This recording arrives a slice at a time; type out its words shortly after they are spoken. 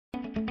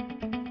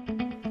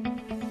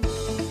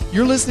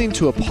You're listening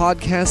to a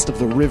podcast of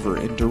The River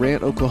in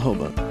Durant,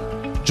 Oklahoma.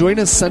 Join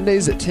us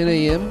Sundays at 10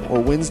 a.m. or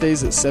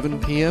Wednesdays at 7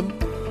 p.m.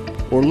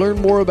 or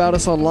learn more about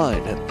us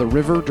online at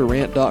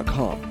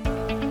theriverdurant.com.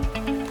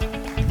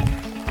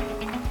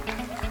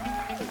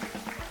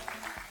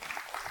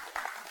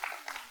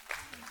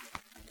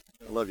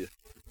 I love you.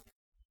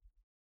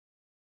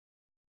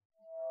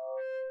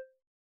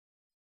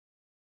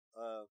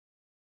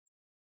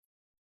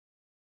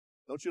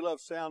 Don't you love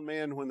sound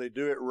men when they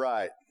do it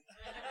right?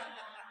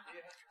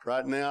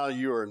 Right now,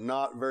 you are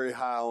not very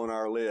high on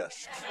our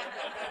list.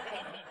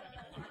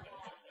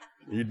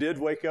 You did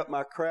wake up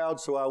my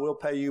crowd, so I will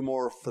pay you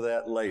more for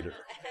that later.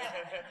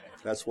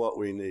 That's what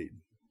we need.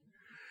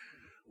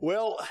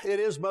 Well,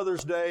 it is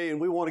Mother's Day, and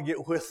we want to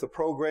get with the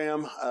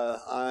program.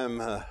 I'm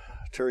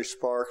Terry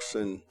Sparks,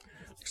 and like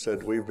I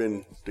said, we've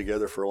been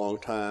together for a long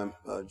time,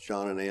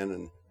 John and Ann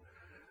and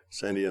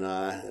Sandy and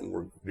I, and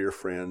we're dear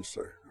friends.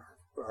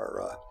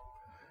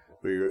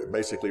 We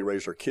basically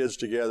raised our kids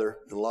together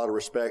in a lot of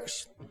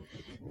respects.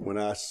 When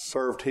I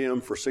served him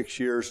for 6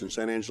 years in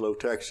San Angelo,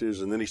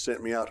 Texas, and then he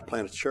sent me out to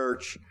plant a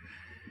church,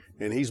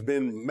 and he's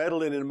been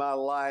meddling in my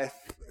life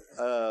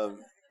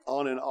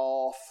on and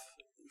off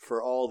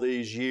for all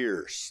these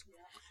years.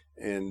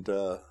 And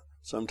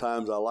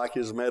sometimes I like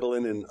his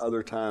meddling, and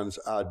other times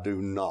I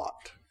do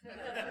not.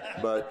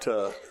 But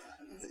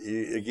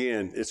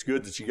again, it's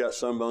good that you got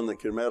someone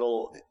that can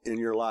meddle in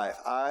your life.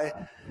 I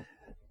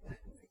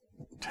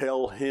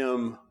tell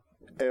him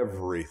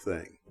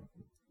everything.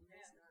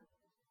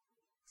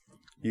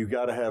 You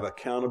got to have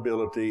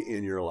accountability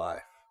in your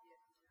life.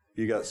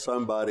 You got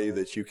somebody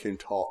that you can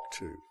talk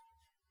to.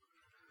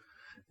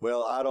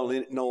 Well, I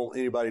don't know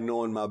anybody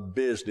knowing my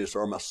business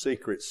or my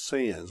secret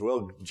sins.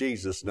 Well,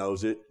 Jesus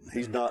knows it.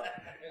 He's not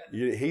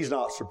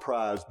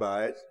surprised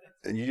by it.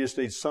 And you just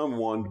need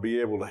someone to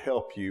be able to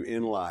help you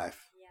in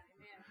life.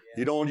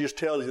 You don't just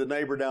tell the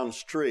neighbor down the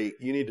street.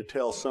 You need to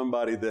tell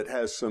somebody that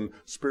has some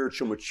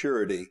spiritual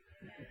maturity.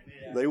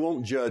 They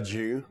won't judge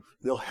you.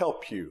 They'll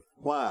help you.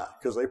 Why?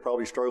 Because they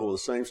probably struggle with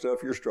the same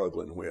stuff you're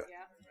struggling with.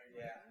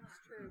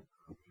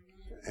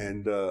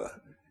 And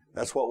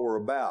that's what we're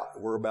about.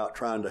 We're about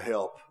trying to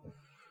help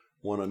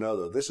one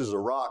another. This is a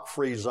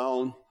rock-free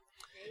zone.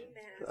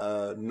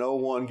 No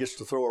one gets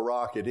to throw a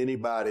rock at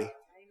anybody.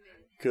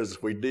 Because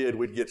if we did,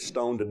 we'd get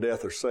stoned to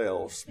death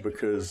ourselves,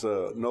 because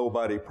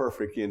nobody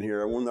perfect in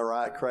here. Are we in the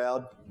right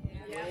crowd?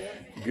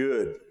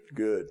 Good.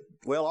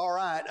 Well, all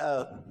right.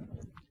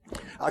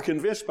 I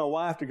convinced my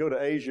wife to go to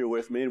Asia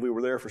with me, and we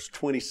were there for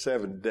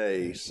 27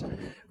 days.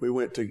 We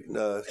went to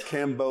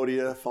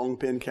Cambodia, Phnom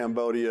Penh,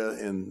 Cambodia,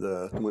 and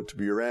went to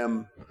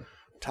Buram,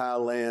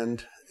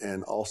 Thailand,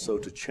 and also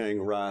to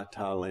Chiang Rai,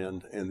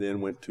 Thailand, and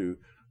then went to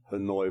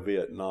Hanoi,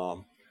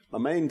 Vietnam. My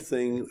main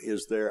thing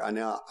is there.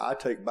 I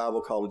take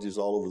Bible colleges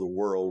all over the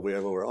world. We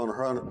have over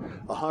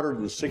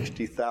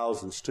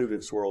 160,000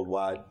 students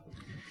worldwide.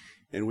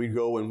 And we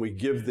go and we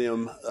give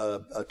them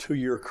a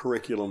 2-year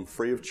curriculum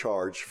free of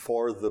charge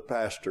for the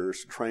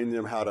pastors, train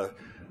them how to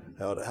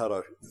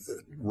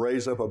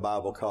raise up a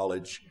Bible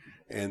college,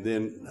 and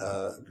then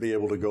be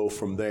able to go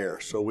from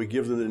there. So we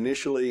give them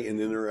initially, and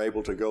then they're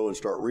able to go and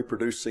start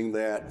reproducing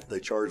that.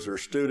 They charge their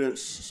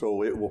students,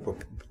 so it will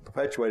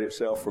perpetuate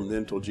itself from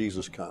then till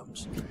Jesus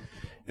comes.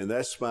 And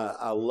I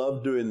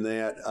love doing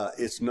that.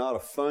 It's not a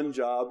fun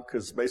job,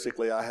 because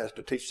basically I have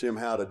to teach them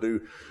how to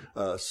do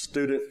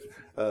student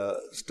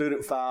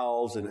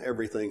files and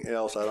everything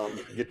else. I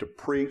don't get to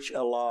preach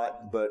a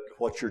lot, but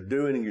what you're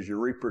doing is you're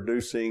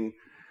reproducing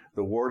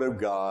the Word of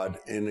God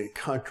in a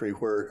country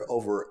where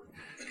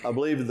I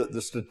believe that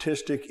the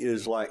statistic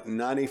is like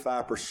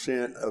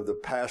 95% of the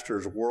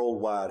pastors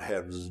worldwide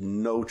have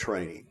no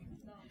training.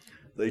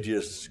 They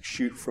just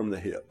shoot from the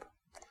hip.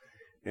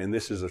 And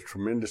this is a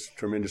tremendous,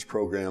 tremendous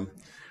program.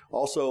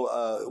 Also,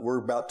 I'm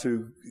about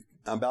to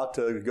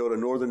go to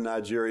northern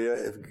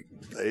Nigeria.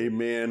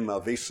 Amen. My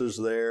visa's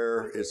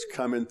there. It's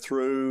coming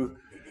through.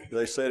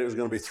 They said it was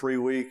going to be 3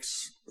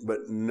 weeks,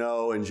 but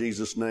no, in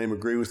Jesus' name,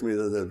 agree with me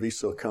that the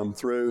visa will come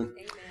through.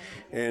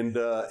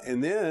 Amen.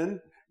 And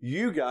then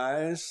you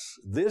guys,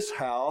 this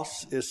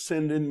house is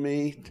sending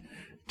me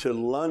to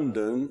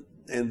London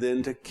and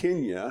then to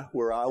Kenya,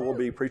 where I will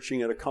be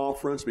preaching at a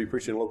conference, be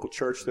preaching at a local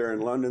church there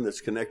in London that's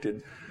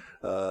connected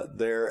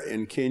there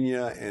in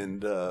Kenya,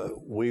 and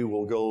we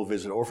will go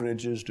visit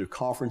orphanages, do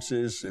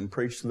conferences, and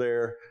preach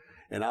there.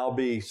 And I'll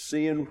be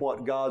seeing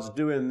what God's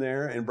doing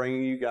there and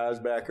bringing you guys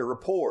back a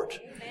report.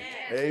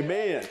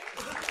 Amen.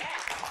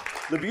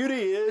 The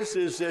beauty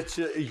is that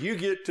you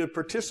get to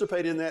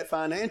participate in that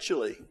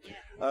financially.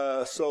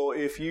 So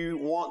if you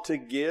want to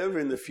give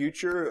in the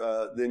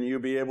future, then you'll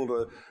be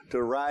able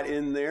to write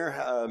in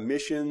there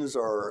missions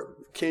or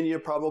Kenya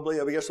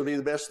probably. I guess would be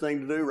the best thing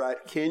to do, right?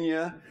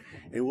 Kenya.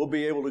 And we'll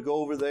be able to go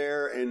over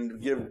there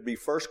and be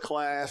first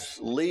class,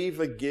 leave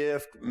a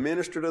gift,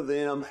 minister to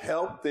them,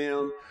 help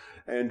them.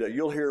 And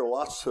you'll hear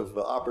lots of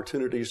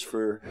opportunities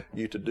for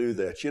you to do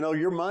that. You know,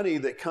 your money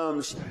that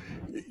comes,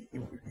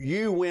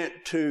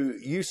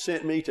 you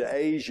sent me to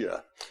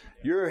Asia.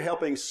 You're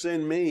helping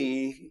send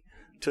me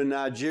to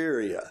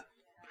Nigeria.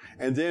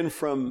 And then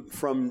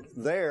from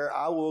there,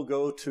 I will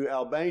go to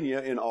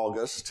Albania in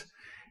August.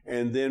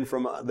 And then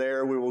from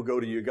there, we will go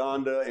to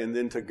Uganda and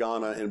then to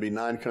Ghana, and be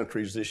 9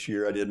 countries this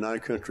year. I did 9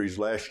 countries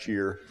last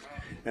year.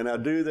 And I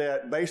do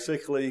that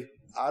basically,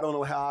 I don't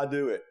know how I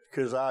do it,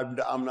 because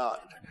I'm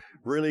not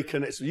really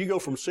connected. So you go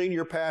from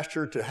senior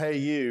pastor to hey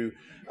you.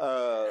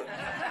 I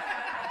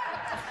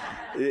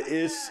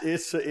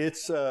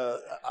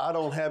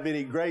don't have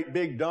any great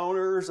big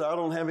donors. I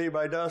don't have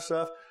anybody does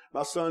stuff.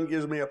 My son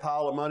gives me a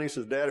pile of money,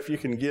 says, Dad, if you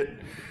can get,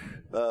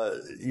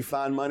 you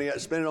find money,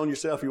 spend it on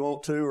yourself if you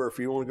want to, or if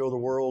you want to go to the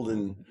world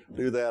and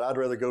do that. I'd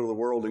rather go to the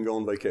world and go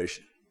on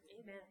vacation.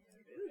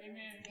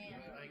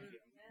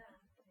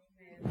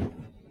 Amen.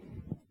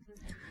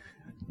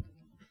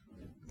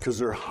 Because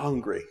they're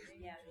hungry.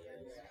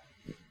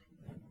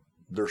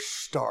 They're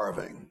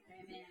starving.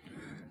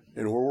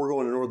 And where we're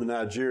going to northern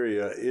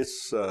Nigeria,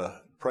 it's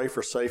pray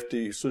for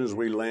safety. As soon as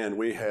we land,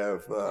 we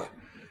have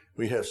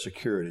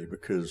security,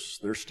 because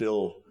they're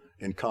still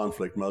in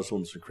conflict,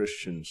 Muslims and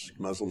Christians.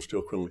 Muslims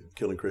still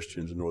killing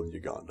Christians in northern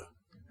Uganda.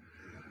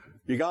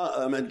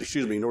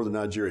 Northern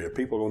Nigeria.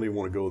 People don't even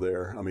want to go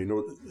there. I mean,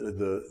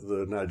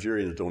 the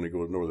Nigerians don't even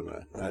go to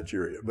northern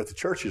Nigeria. But the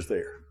church is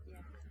there.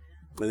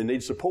 And they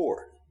need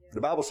support.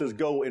 The Bible says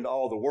go into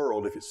all the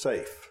world if it's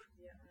safe.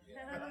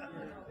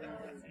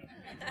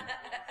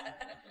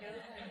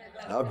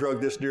 I've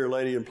drugged this dear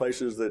lady in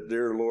places that,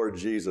 dear Lord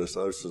Jesus,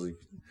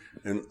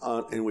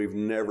 and we've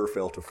never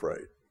felt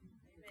afraid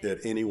at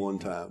any one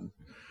time.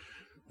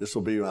 This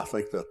will be, I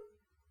think, the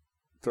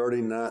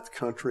 39th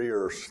country,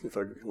 or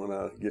when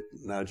I get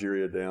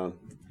Nigeria down.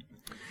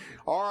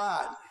 All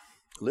right,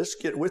 let's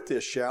get with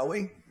this, shall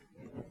we?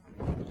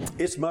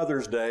 It's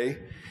Mother's Day,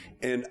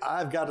 and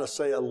I've got to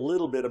say a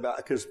little bit about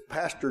it, because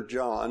Pastor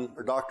John,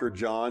 or Dr.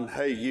 John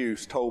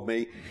Hayes, told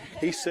me,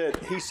 he said,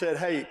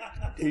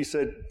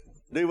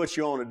 do what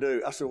you want to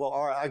do. I said, well,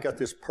 all right, I got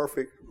this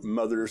perfect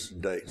Mother's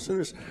Day. As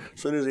soon as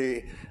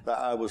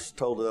I was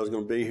told that I was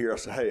going to be here, I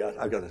said, hey,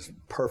 I got this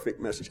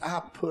perfect message. I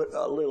put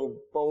a little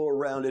bow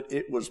around it.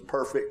 It was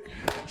perfect.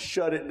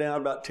 Shut it down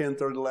about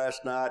 10:30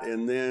 last night,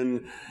 and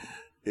then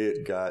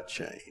it got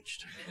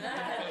changed.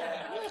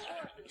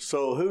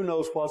 So who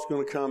knows what's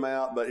going to come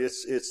out, but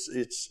it's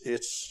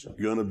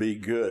going to be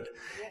good.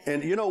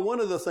 And, you know, one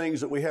of the things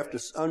that we have to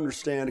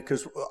understand,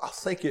 because I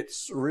think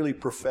it's really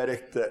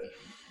prophetic that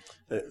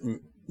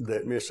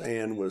Miss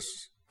Ann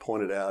was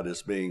pointed out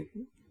as being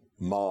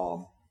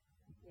mom.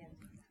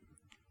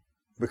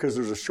 Because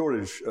there's a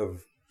shortage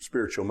of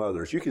spiritual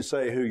mothers. You can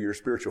say who your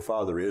spiritual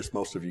father is,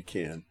 most of you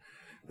can,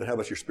 but how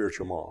about your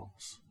spiritual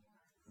moms?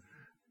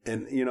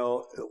 And, you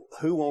know,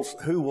 who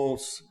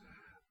wants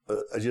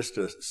just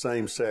a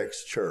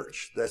same-sex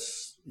church?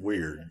 That's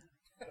weird.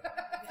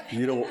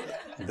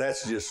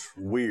 That's just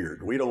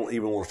weird. We don't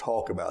even want to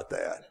talk about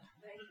that.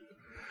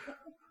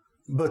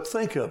 But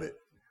think of it.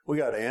 We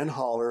got Ann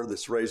Holler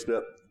that's raised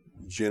up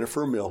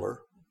Jennifer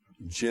Miller,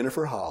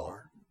 Jennifer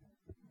Holler,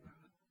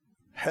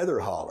 Heather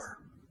Holler,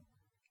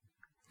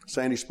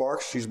 Sandy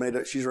Sparks. She's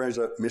raised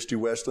up Misty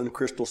Westland,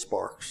 Crystal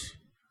Sparks.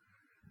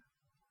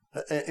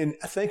 And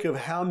think of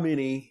how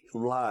many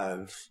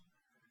lives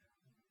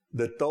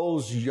that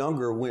those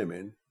younger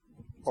women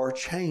are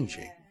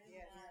changing.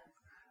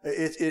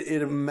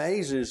 It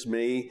amazes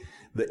me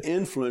the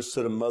influence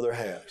that a mother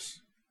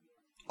has.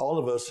 All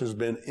of us has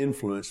been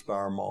influenced by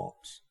our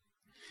moms.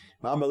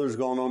 My mother's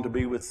gone on to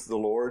be with the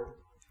Lord,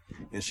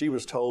 and she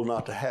was told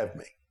not to have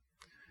me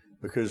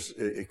because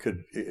it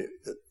could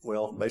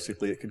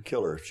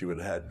kill her if she would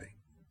have had me.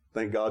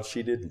 Thank God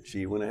she didn't.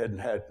 She went ahead and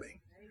had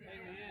me.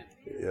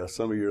 Yeah,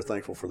 some of you are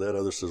thankful for that.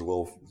 Others says,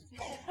 well.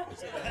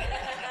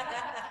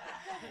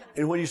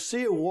 And when you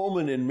see a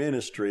woman in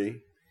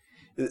ministry,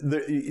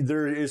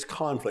 there is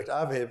conflict.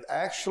 I have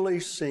actually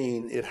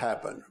seen it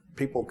happen.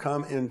 People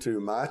come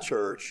into my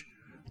church.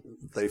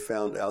 They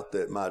found out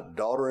that my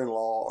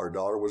daughter-in-law or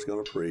daughter was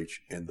going to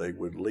preach, and they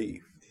would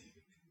leave.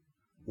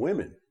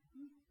 Women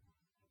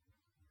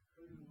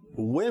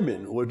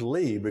would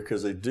leave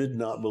because they did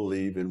not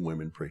believe in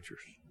women preachers.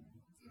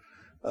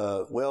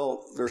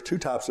 Well, there's 2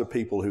 types of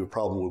people who have a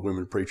problem with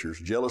women preachers: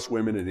 jealous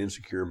women and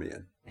insecure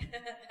men.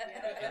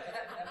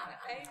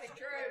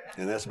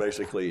 And that's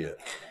basically it,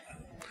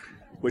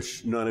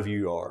 which none of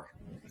you are.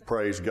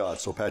 Praise God.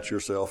 So pat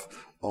yourself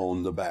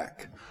on the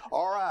back.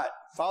 All right.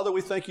 Father,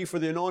 we thank you for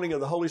the anointing of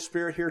the Holy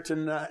Spirit here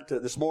tonight,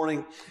 this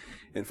morning.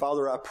 And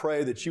Father, I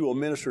pray that you will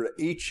minister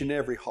to each and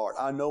every heart.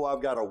 I know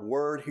I've got a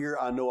word here.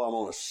 I know I'm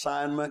on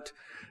assignment.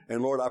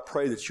 And Lord, I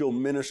pray that you'll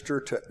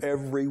minister to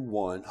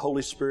everyone.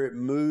 Holy Spirit,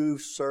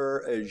 move,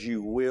 sir, as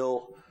you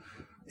will.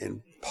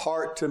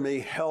 Impart to me,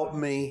 help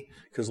me,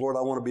 because Lord,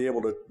 I want to be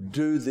able to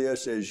do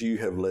this as you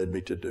have led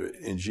me to do it.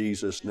 In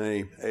Jesus'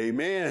 name,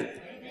 amen.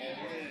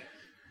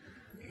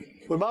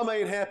 When Mama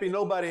ain't happy,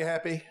 nobody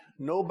happy.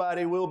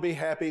 Nobody will be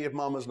happy if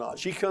Mama's not.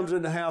 She comes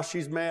in the house,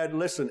 she's mad.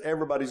 Listen,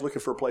 everybody's looking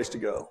for a place to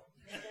go.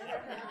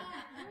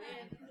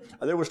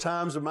 There was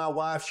times with my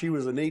wife, she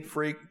was a neat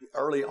freak.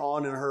 early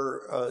on in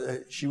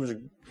her, she was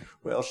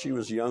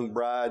a young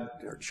bride,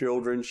 her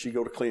children, she'd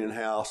go to cleaning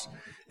house.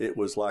 It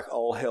was like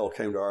all hell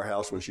came to our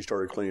house when she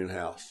started cleaning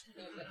house.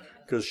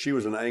 Because she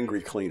was an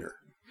angry cleaner.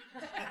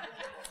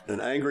 An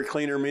angry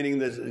cleaner meaning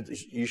that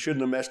you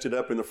shouldn't have messed it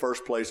up in the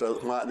first place.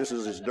 This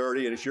is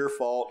dirty and it's your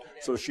fault.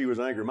 So she was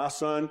angry. My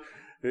son,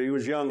 he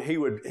was young, he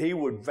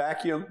would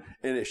vacuum,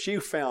 and if she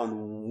found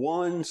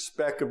one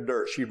speck of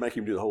dirt, she'd make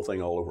him do the whole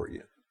thing all over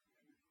again.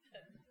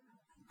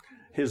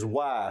 His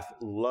wife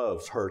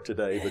loves her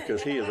today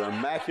because he is an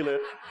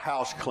immaculate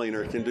house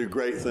cleaner, can do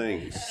great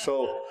things.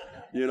 So,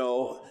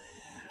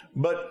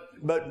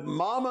 but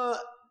Mama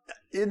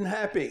isn't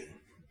happy.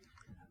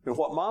 And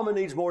what Mama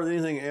needs more than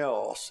anything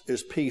else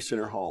is peace in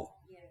her home.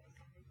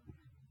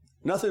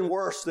 Nothing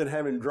worse than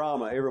having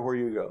drama everywhere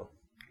you go.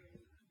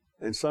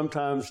 And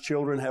sometimes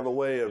children have a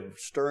way of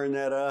stirring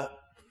that up.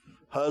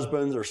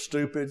 Husbands are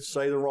stupid,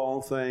 say the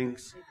wrong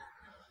things.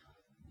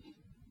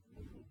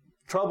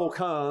 Trouble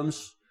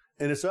comes,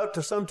 and it's up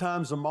to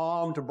sometimes the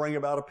mom to bring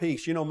about a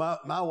peace.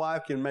 My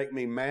wife can make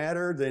me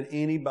madder than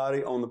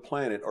anybody on the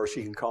planet, or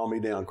she can calm me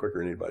down quicker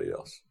than anybody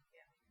else.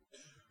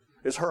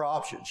 It's her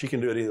option. She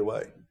can do it either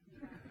way.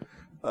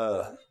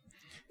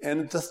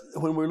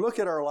 When we look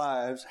at our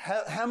lives,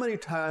 how many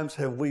times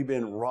have we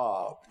been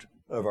robbed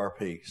of our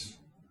peace?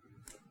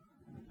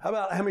 How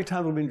many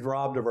times have we been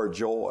robbed of our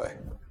joy?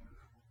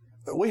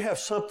 We have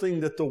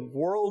something that the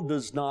world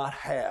does not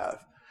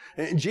have.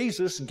 And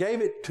Jesus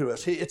gave it to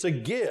us. It's a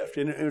gift,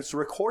 and it's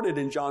recorded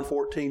in John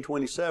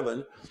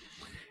 14:27.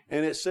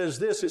 And it says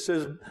this, it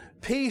says,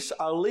 peace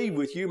I leave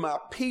with you, my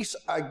peace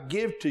I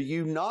give to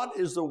you, not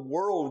as the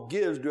world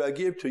gives do I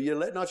give to you.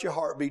 Let not your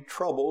heart be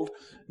troubled,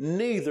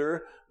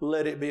 neither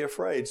let it be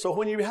afraid. So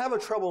when you have a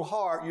troubled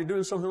heart, you're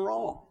doing something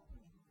wrong.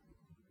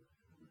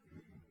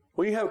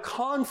 When you have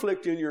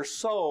conflict in your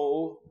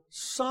soul,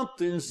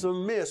 something's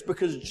amiss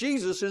because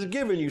Jesus has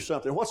given you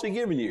something. What's He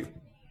given you?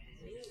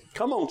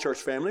 Come on, church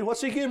family, what's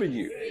He given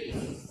you?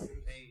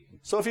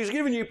 So if He's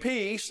given you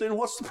peace, then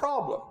what's the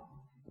problem?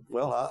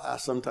 Well, I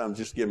sometimes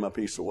just give my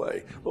peace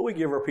away. But we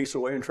give our peace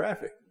away in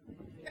traffic.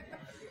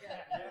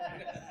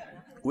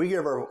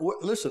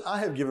 Listen, I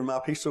have given my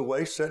peace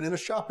away sitting in a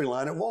shopping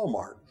line at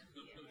Walmart.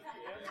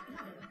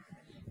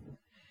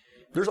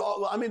 There's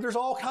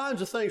all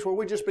kinds of things where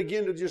we just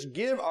begin to just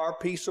give our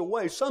peace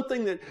away.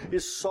 Something that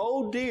is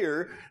so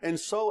dear and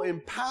so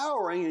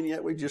empowering, and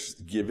yet we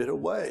just give it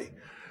away.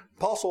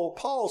 Apostle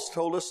Paul's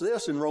told us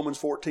this in Romans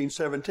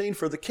 14:17,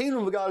 for the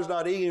kingdom of God is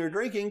not eating or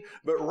drinking,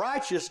 but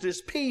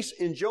righteousness, peace,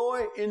 and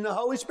joy in the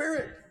Holy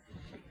Spirit.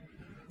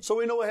 So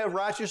we know we have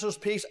righteousness,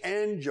 peace,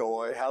 and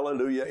joy,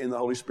 hallelujah, in the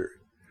Holy Spirit.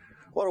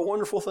 What a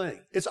wonderful thing.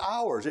 It's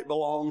ours. It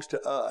belongs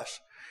to us.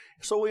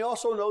 So we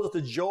also know that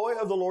the joy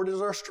of the Lord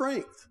is our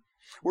strength.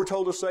 We're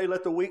told to say,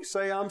 let the weak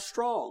say I'm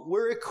strong.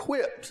 We're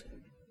equipped,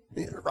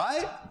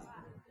 right?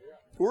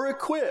 We're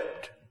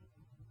equipped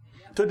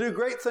to do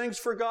great things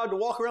for God, to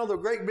walk around with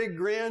a great big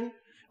grin,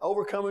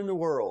 overcoming the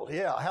world.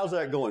 Yeah, how's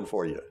that going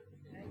for you?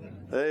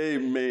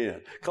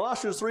 Amen.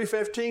 Colossians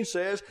 3:15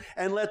 says,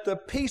 and let the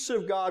peace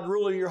of God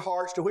rule in your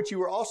hearts, to which you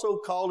were also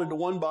called into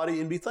one body,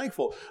 and be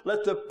thankful.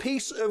 Let the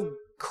peace of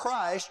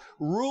Christ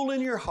rule in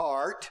your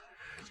heart,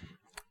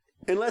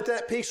 and let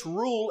that peace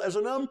rule as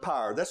an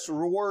umpire. That's the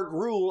word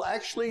rule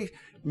actually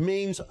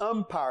means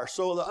umpire.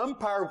 So the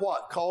umpire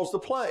what? Calls the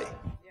play.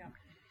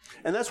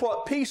 And that's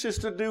what peace is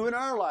to do in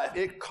our life.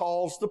 It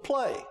calls the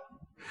play.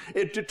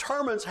 It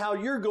determines how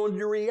you're going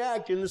to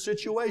react in the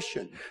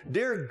situation.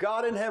 Dear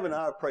God in heaven,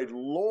 I prayed,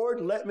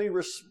 Lord, let me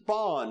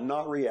respond,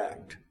 not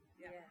react.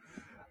 Yeah.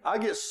 I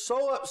get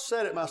so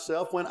upset at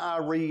myself when I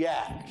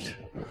react.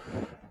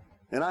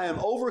 And I am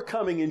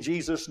overcoming in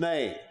Jesus'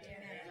 name.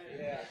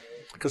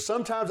 Because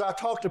sometimes I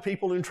talk to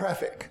people in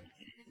traffic.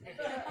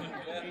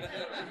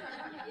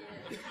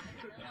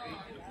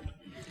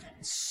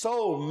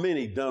 So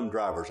many dumb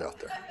drivers out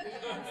there.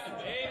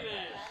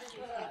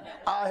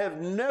 I have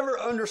never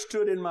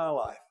understood in my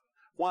life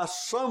why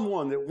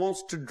someone that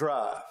wants to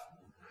drive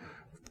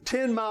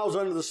 10 miles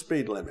under the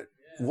speed limit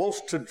wants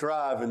to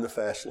drive in the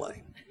fast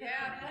lane.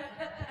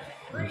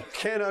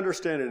 Can't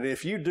understand it. And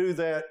if you do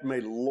that,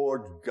 may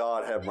Lord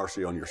God have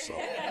mercy on your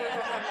soul.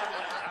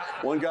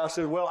 One guy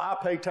says, well, I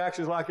pay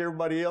taxes like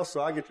everybody else,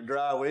 so I get to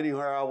drive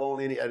anywhere I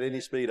want, at any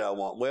speed I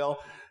want. Well,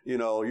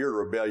 you're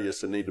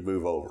rebellious and need to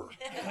move over.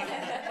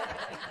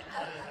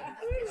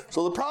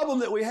 So the problem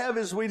that we have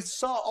is we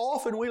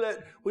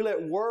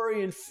let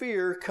worry and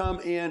fear come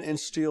in and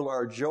steal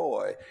our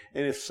joy.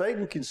 And if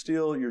Satan can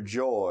steal your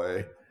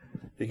joy,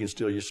 he can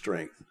steal your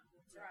strength.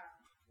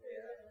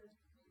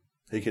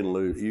 You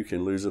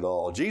can lose it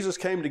all. Jesus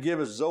came to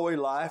give us Zoe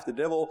life. The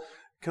devil,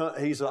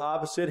 he's the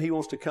opposite. He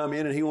wants to come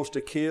in and he wants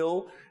to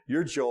kill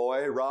your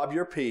joy, rob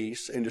your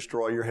peace, and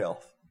destroy your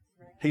health.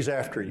 He's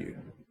after you.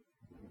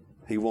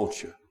 He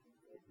wants you.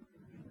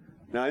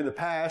 Now, in the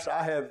past,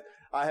 I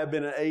have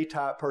been an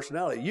A-type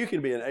personality. You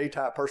can be an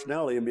A-type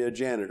personality and be a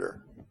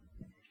janitor.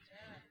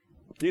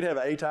 You'd have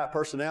an A-type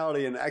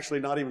personality and actually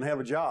not even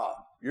have a job.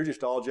 You're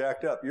just all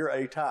jacked up. You're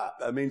A-type.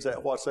 That means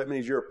that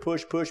means you're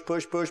push, push,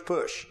 push, push,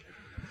 push.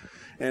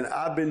 And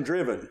I've been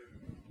driven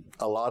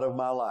a lot of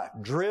my life.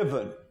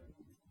 Driven,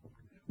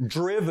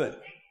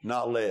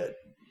 not led.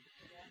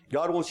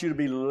 God wants you to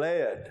be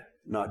led,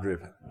 not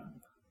driven.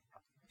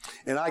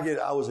 And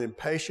I was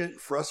impatient,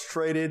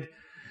 frustrated,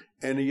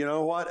 and you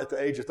know what? At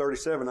the age of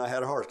 37, I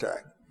had a heart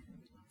attack.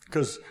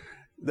 Because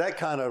that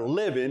kind of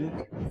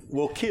living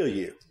will kill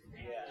you.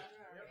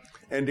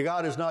 And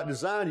God has not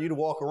designed you to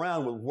walk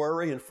around with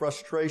worry and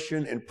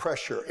frustration and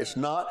pressure. It's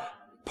not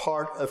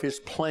part of His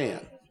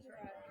plan.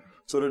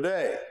 So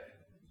today,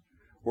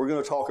 we're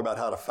going to talk about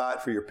how to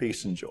fight for your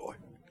peace and joy.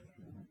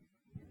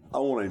 I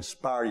want to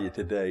inspire you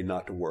today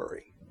not to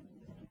worry.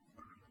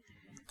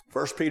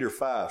 1 Peter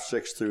 5,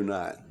 6 through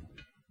 9.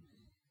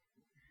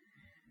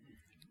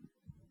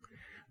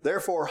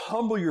 Therefore,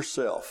 humble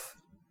yourself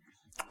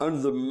under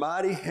the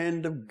mighty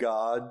hand of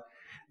God,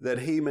 that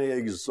He may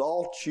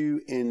exalt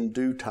you in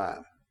due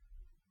time,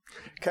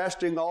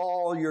 casting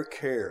all your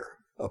care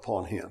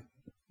upon Him,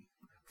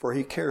 for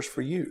He cares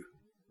for you.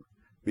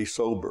 Be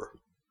sober,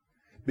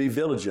 be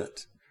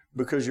vigilant,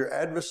 because your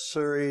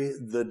adversary,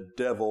 the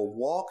devil,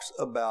 walks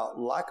about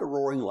like a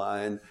roaring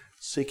lion,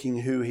 seeking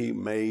who he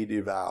may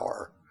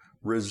devour.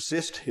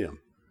 Resist him,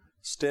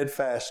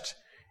 steadfast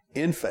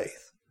in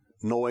faith,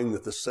 knowing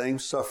that the same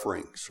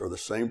sufferings or the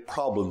same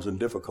problems and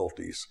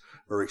difficulties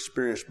are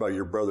experienced by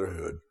your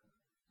brotherhood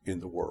in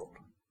the world.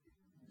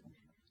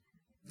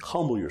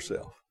 Humble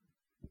yourself.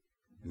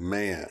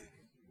 Man,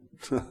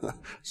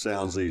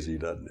 sounds easy,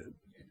 doesn't it?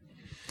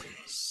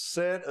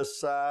 Set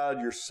aside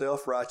your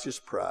self-righteous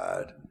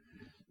pride.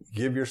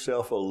 Give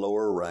yourself a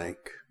lower rank.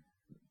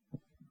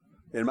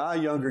 In my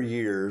younger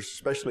years,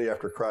 especially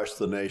after Christ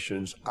the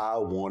Nations, I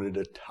wanted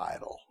a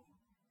title.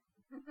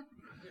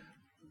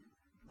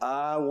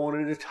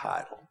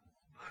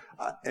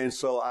 And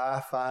so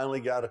I finally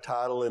got a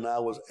title, and I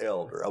was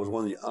elder. I was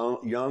one of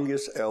the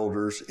youngest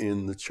elders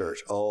in the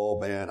church. Oh,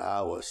 man,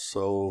 I was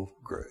so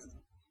great,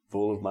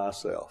 full of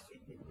myself.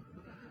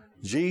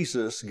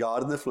 Jesus,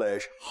 God in the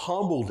flesh,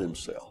 humbled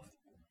Himself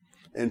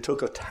and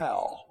took a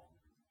towel,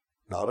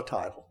 not a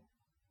title,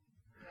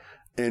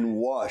 and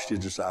washed His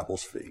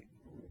disciples' feet.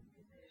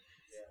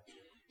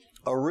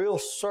 A real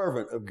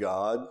servant of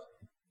God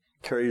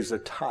carries a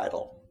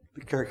title,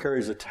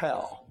 carries a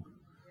towel,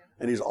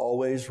 and he's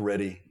always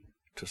ready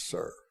to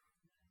serve.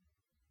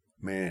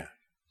 Man,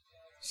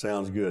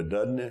 sounds good,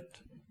 doesn't it?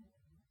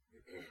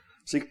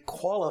 See,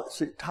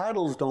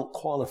 titles don't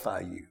qualify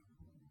you.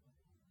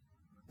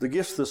 The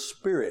gifts of the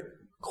Spirit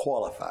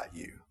qualify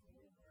you.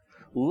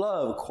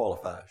 Love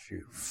qualifies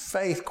you.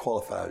 Faith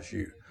qualifies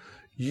you.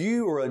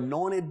 You are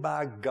anointed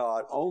by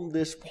God on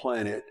this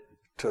planet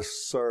to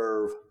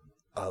serve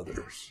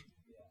others.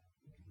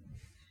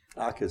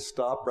 I could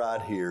stop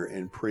right here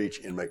and preach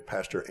and make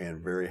Pastor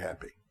Ann very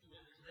happy,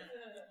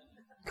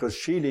 because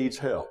she needs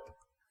help.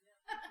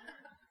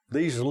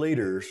 These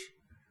leaders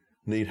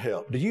need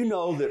help. Do you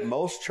know that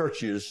most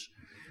churches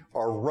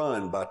are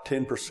run by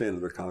 10%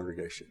 of their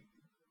congregation?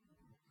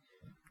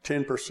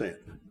 10%.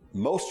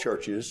 Most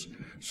churches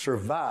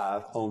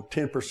survive on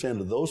 10%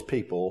 of those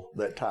people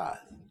that tithe.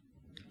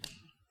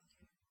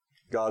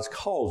 God's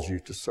called you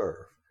to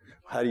serve.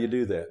 How do you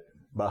do that?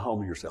 By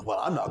humbling yourself. Well,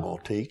 I'm not going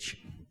to teach.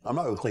 I'm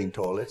not going to clean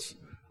toilets.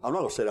 I'm not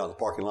going to sit out in the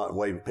parking lot and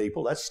wave at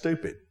people. That's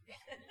stupid.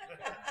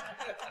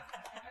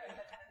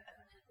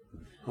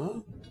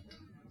 Huh?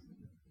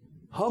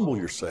 Humble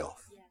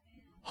yourself.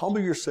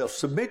 Humble yourself.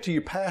 Submit to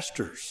your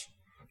pastors,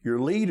 your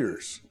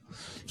leaders.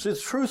 See, the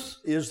truth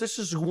is, this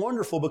is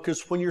wonderful,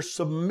 because when you're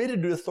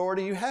submitted to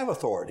authority, you have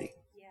authority.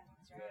 Yeah,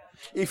 that's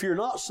right. If you're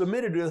not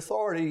submitted to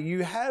authority,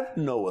 you have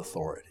no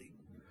authority.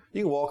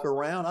 You can walk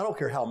around. I don't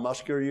care how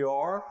muscular you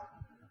are,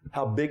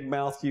 how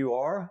big-mouthed you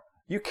are.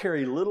 You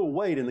carry little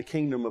weight in the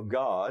kingdom of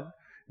God.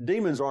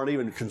 Demons aren't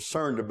even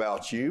concerned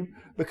about you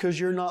because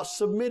you're not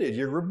submitted.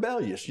 You're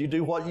rebellious. You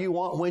do what you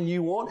want when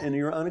you want, and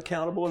you're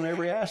unaccountable in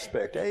every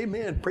aspect.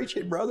 Amen. Preach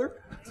it,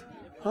 brother.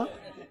 Huh?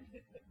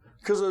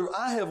 Because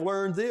I have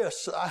learned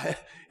this.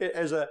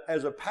 As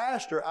a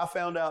pastor, I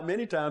found out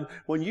many times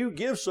when you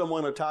give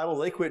someone a title,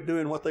 they quit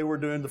doing what they were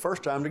doing the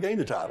first time to gain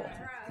the title.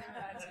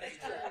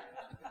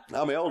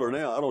 I'm an elder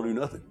now. I don't do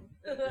nothing.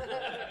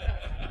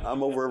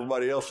 I'm over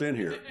everybody else in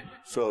here.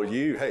 So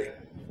you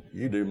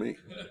do me.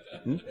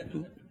 Hmm?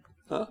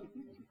 Huh?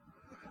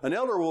 An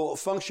elder will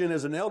function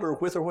as an elder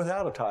with or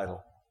without a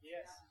title.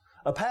 Yes.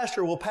 A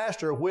pastor will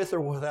pastor with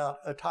or without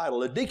a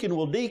title. A deacon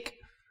will deacon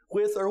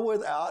with or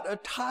without a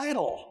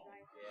title.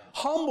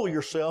 Humble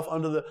yourself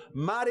under the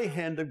mighty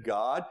hand of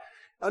God,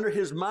 under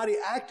His mighty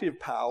active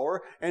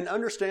power, and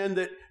understand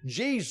that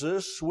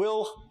Jesus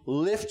will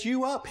lift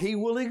you up. He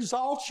will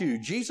exalt you.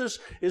 Jesus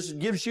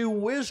gives you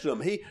wisdom.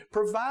 He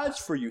provides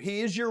for you. He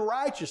is your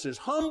righteousness.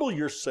 Humble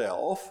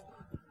yourself,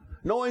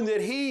 knowing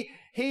that He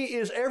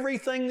is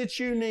everything that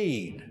you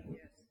need.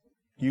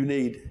 You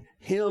need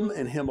Him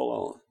and Him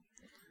alone.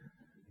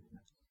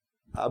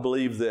 I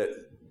believe that,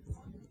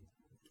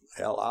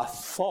 I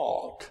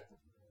thought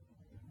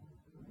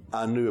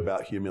I knew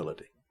about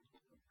humility.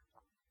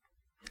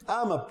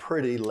 I'm a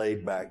pretty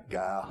laid-back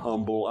guy,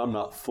 humble. I'm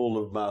not full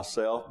of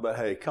myself, but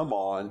hey, come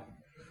on.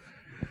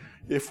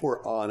 If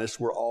we're honest,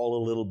 we're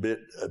all a little bit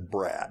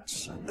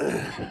brats.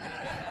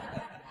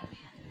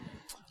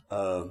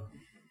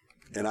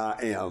 And I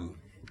am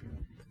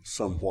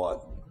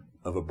somewhat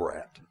of a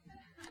brat.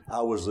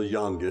 I was the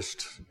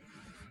youngest,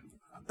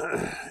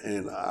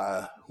 and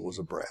I was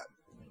a brat.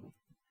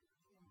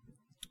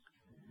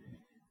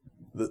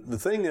 The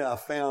thing that I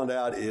found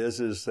out is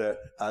that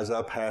as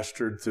I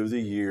pastored through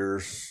the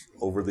years,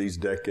 over these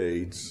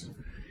decades,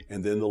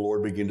 and then the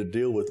Lord began to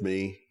deal with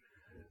me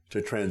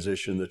to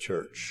transition the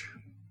church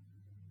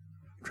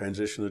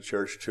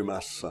to my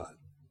son,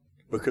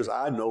 because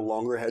I no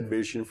longer had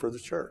vision for the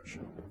church.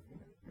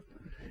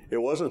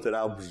 It wasn't that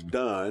I was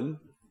done,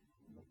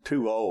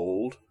 too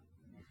old.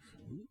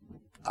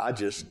 I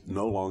just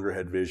no longer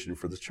had vision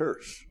for the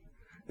church.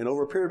 And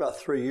over a period of about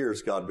 3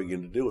 years, God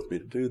began to deal with me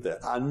to do that.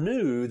 I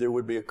knew there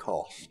would be a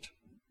cost.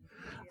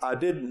 I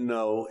didn't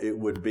know it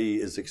would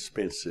be as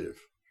expensive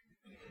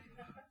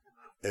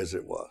as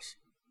it was.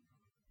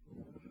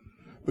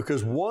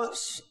 Because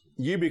once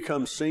you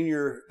become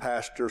senior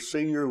pastor,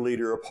 senior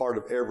leader, a part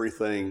of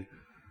everything,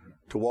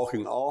 to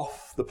walking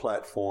off the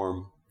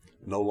platform,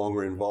 no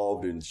longer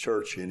involved in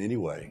church in any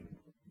way,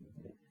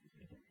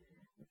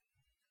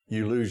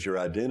 you lose your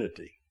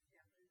identity.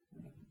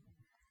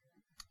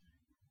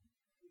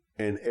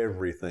 And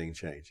everything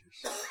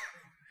changes.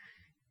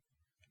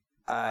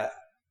 I'm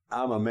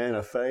a man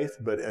of faith,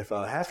 but if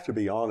I have to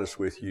be honest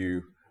with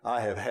you,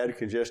 I have had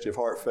congestive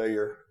heart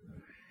failure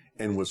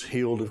and was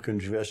healed of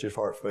congestive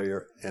heart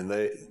failure, and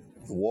they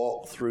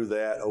walked through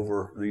that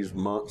over these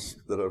months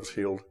that I was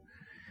healed.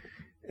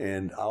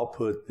 And I'll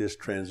put this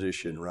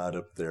transition right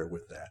up there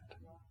with that,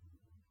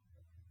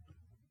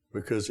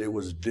 because it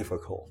was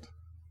difficult.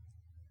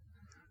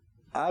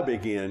 I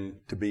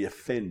began to be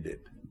offended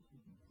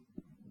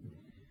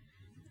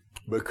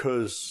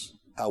because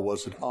I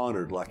wasn't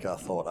honored like I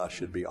thought I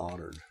should be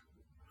honored.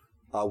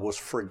 I was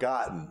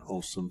forgotten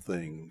on some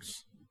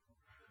things.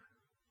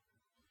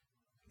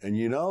 And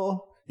you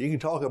can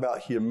talk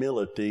about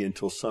humility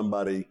until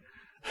somebody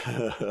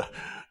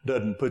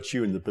doesn't put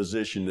you in the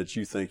position that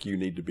you think you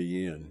need to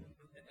be in.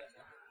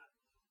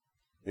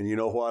 And you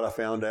know what I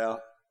found out?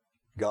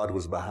 God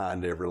was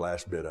behind every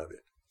last bit of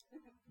it.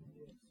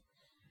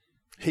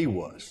 He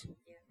was.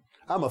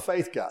 I'm a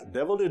faith guy. The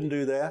devil didn't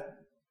do that.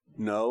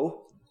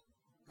 No,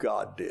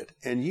 God did.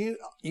 And you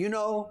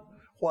know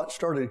what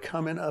started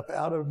coming up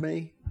out of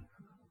me?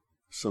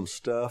 Some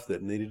stuff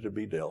that needed to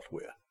be dealt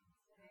with.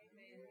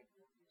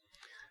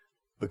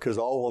 Because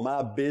all of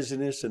my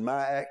business and my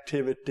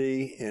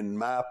activity and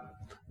my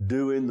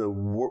doing the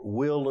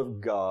will of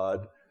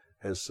God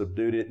has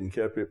subdued it and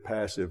kept it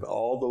passive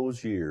all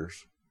those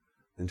years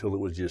until it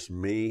was just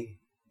me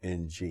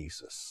and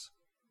Jesus.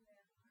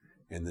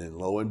 And then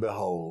lo and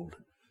behold,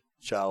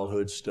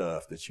 childhood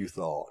stuff that you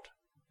thought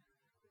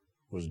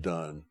was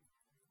done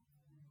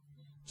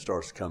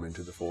starts coming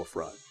to the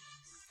forefront.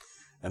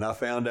 And I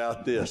found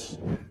out this: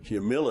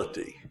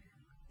 humility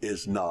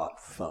is not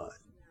fun.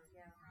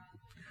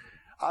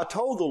 I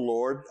told the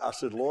Lord, I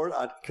said, Lord,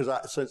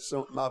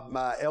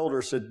 my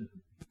elder said,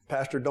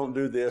 Pastor, don't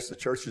do this. The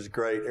church is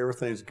great.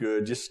 Everything's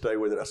good. Just stay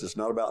with it. I said, it's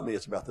not about me.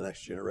 It's about the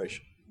next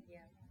generation. Yeah.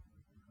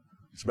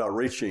 It's about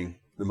reaching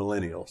the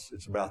millennials.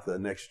 It's about the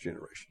next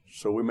generation.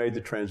 So we made the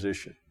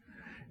transition,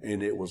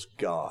 and it was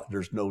God.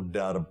 There's no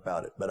doubt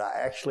about it. But I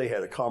actually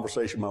had a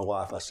conversation with my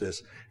wife. I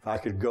says, if I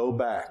could go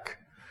back,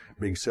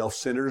 being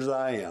self-centered as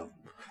I am,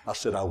 I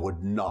said I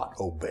would not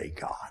obey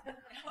God.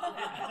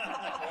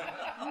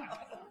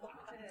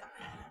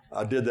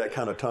 I did that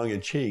kind of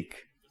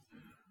tongue-in-cheek.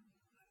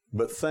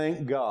 But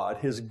thank God,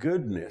 His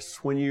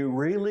goodness, when you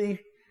really,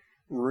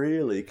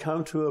 really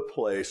come to a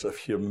place of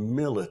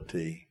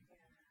humility,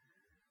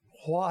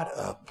 what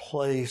a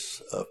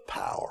place of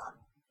power.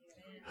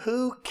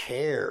 Who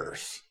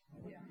cares?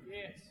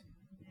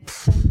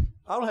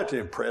 I don't have to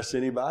impress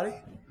anybody.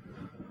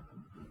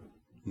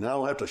 And I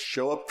don't have to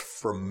show up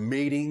for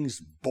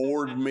meetings,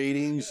 board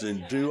meetings,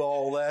 and do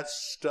all that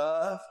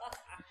stuff.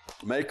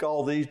 Make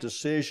all these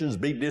decisions,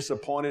 be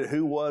disappointed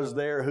who was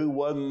there, who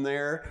wasn't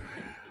there,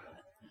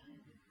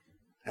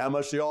 how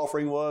much the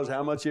offering was,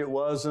 how much it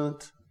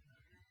wasn't.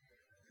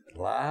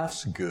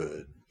 Life's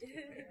good.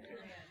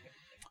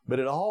 But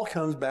it all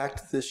comes back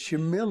to this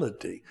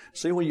humility.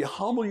 See, when you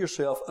humble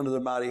yourself under the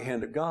mighty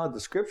hand of God, the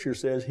Scripture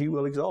says He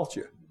will exalt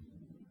you.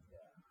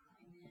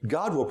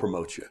 God will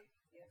promote you.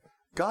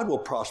 God will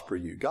prosper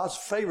you. God's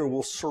favor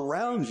will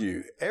surround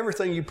you.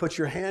 Everything you put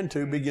your hand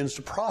to begins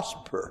to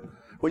prosper.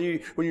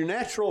 When your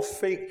natural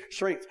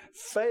strength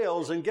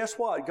fails, and guess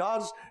what?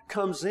 God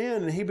comes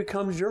in and He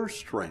becomes your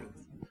strength.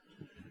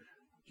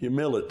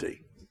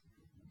 Humility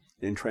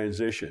in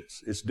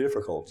transitions. It's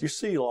difficult. You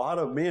see a lot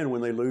of men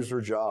when they lose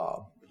their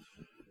job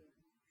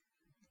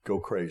go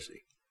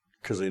crazy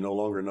because they no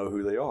longer know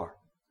who they are.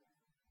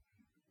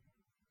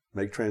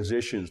 Make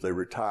transitions, they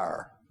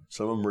retire.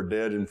 Some of them are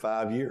dead in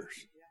 5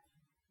 years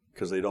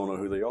because they don't know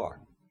who they are.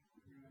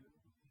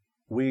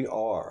 We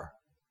are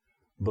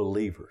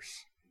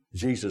believers.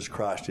 Jesus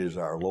Christ is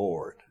our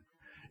Lord.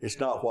 It's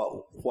not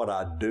what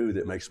I do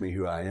that makes me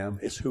who I am.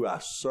 It's who I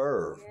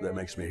serve that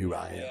makes me who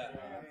I am.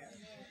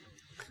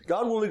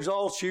 God will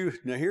exalt you.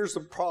 Now, here's the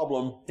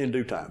problem in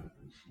due time.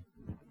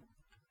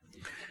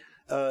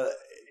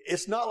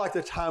 It's not like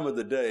the time of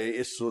the day.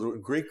 It's the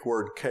Greek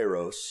word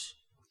kairos.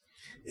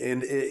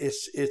 And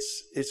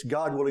it's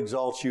God will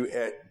exalt you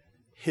at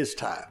His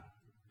time,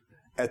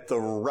 at the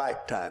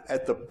right time,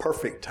 at the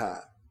perfect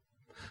time.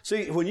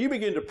 See, when you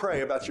begin to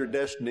pray about your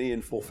destiny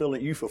and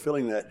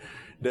fulfilling that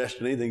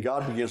destiny, then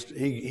God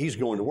He's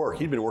going to work.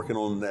 He's been working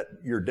on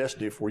your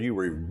destiny before you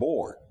were even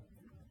born.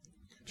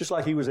 Just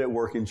like He was at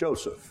work in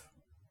Joseph.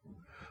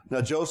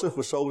 Now, Joseph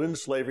was sold into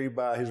slavery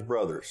by his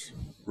brothers,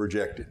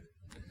 rejected.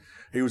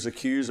 He was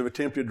accused of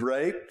attempted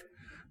rape,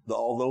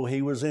 although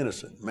he was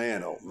innocent.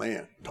 Man, oh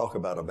man, talk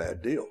about a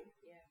bad deal.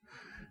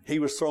 He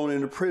was thrown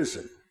into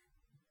prison.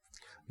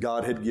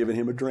 God had given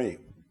him a dream.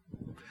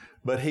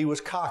 But he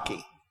was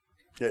cocky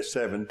at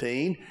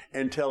 17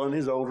 and telling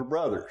his older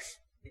brothers,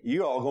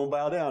 you all going to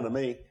bow down to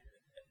me.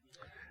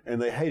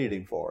 And they hated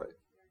him for it.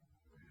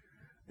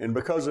 And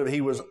because of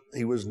he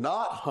was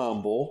not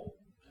humble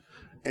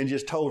and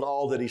just told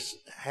all that he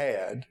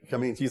had. I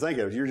mean, if you think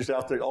of it, you're just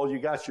out there, all you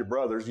got's your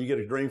brothers, you get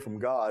a dream from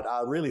God.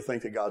 I really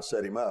think that God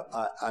set him up.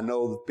 I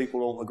know that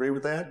people don't agree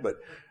with that, but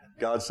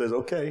God says,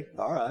 okay,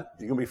 all right,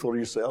 you're going to be full of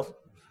yourself.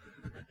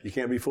 You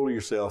can't be full of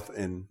yourself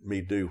and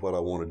me do what I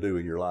want to do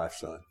in your life,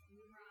 son.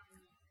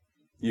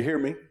 You hear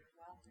me?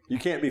 You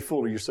can't be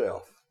full of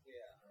yourself.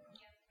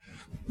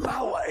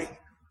 My way.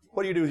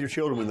 What do you do with your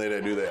children when they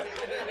do that?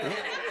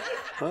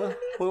 Huh?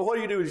 Well, what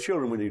do you do with your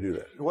children when you do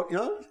that? What, you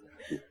know?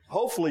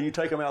 Hopefully you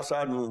take them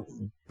outside and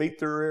beat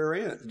their rear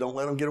ends. Don't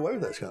let them get away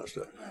with that kind of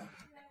stuff.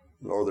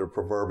 Or their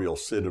proverbial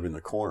sit them in the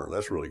corner.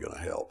 That's really going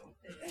to help.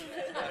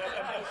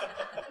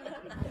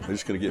 They're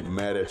just going to get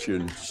mad at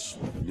you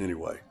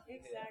anyway.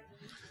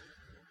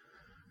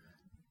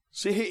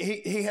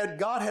 See,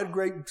 God had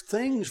great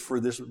things for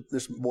this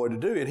boy to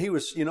do. And he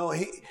was,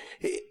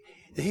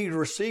 he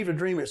received a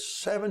dream at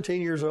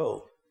 17 years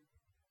old.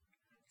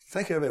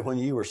 Think of it when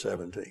you were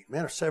 17.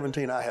 Man, at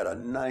 17, I had a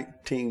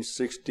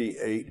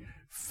 1968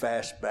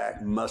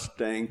 fastback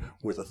Mustang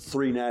with a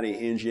 390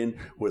 engine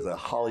with a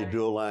Holley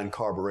dual line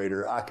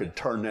carburetor. I could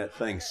turn that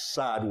thing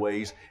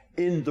sideways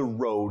in the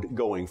road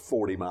going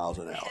 40 miles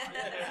an hour.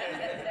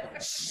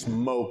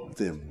 Smoke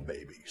them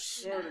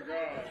babies.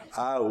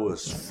 I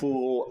was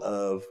full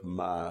of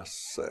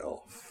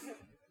myself.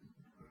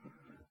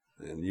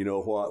 And you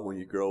know what? When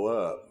you grow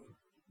up,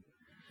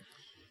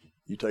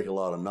 you take a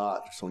lot of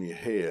knots on your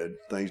head,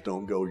 things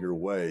don't go your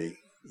way,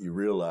 you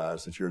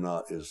realize that you're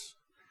not as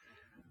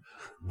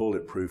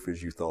bulletproof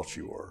as you thought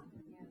you were.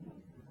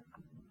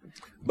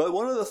 But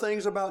one of the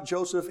things about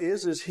Joseph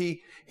is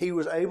he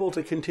was able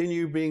to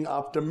continue being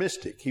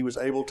optimistic. He was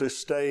able to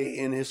stay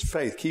in his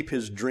faith, keep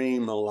his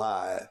dream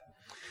alive.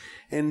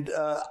 And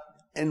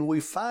we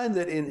find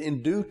that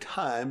in due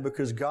time,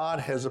 because God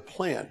has a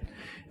plan.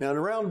 Now,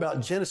 around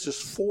about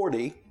Genesis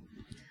 40,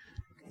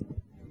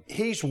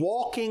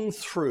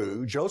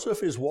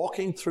 Joseph is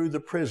walking through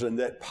the prison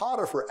that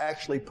Potiphar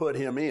actually put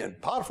him in.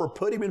 Potiphar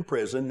put him in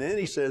prison. Then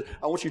he said,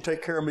 I want you to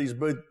take care of these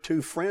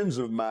two friends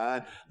of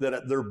mine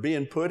that they're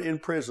being put in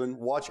prison.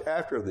 Watch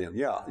after them.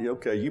 Yeah,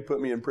 okay, you put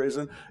me in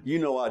prison. You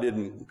know I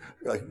didn't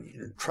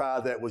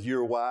try that with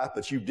your wife,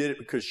 but you did it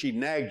because she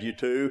nagged you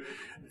to.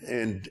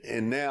 And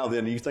now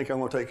then you think I'm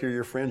going to take care of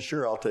your friends?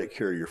 Sure, I'll take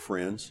care of your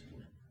friends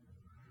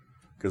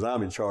because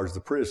I'm in charge of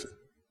the prison.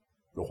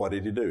 But what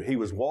did he do? He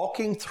was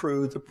walking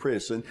through the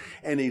prison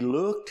and he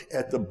looked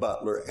at the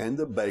butler and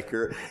the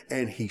baker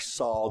and he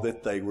saw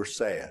that they were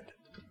sad.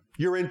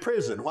 You're in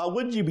prison. Why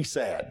wouldn't you be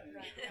sad?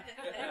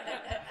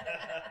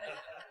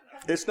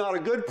 It's not a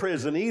good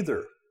prison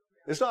either.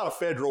 It's not a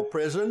federal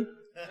prison.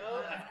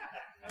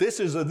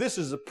 This is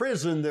a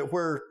prison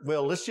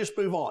let's just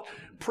move on.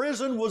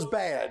 Prison was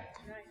bad.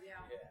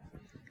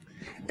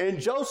 And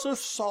Joseph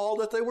saw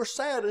that they were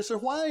sad. He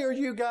said, why are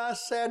you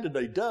guys sad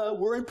today? Duh,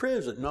 we're in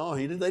prison. No,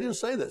 they didn't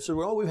say that. He said,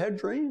 well, we've had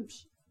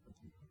dreams.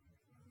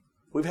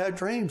 We've had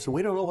dreams, and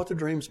we don't know what the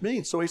dreams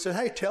mean. So he said,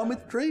 hey, tell me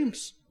the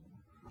dreams.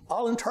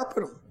 I'll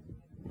interpret them.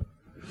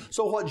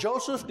 So what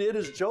Joseph did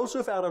is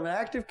Joseph, out of an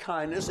act of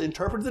kindness,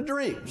 interpreted the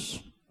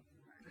dreams.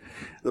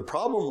 The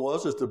problem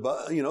was that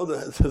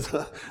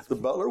the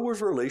butler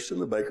was released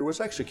and the baker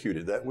was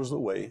executed. That was the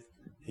way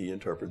he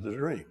interpreted the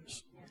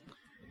dreams.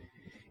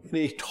 And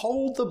he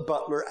told the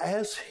butler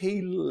as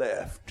he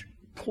left,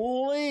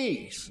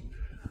 please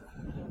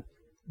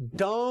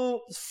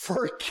don't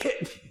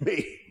forget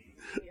me.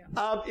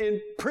 I'm in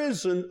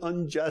prison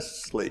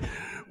unjustly.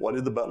 What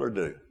did the butler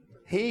do?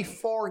 He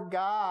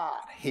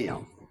forgot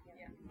him.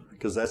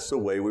 Because that's the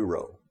way we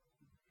roll.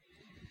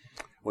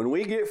 When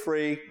we get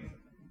free,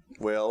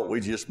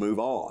 we just move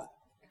on.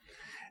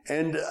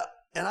 And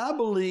I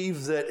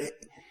believe that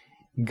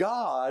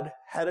God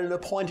had an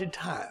appointed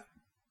time.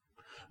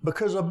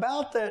 Because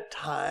about that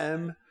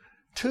time,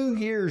 2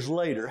 years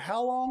later,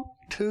 how long?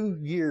 2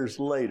 years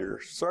later,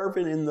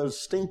 serving in the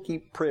stinky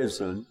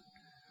prison,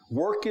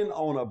 working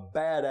on a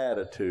bad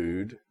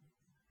attitude,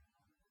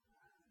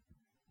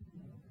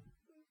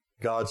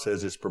 God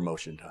says it's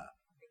promotion time.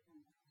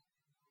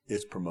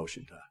 It's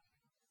promotion time.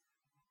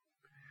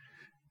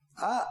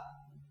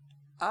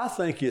 I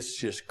think it's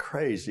just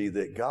crazy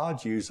that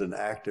God used an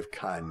act of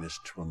kindness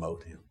to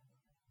promote him.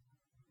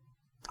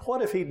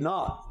 What if he'd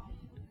not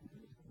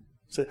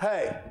said,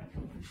 hey,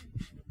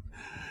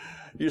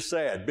 you're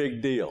sad,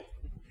 big deal.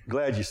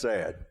 Glad you're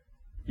sad.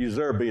 You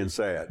deserve being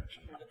sad.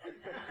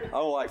 I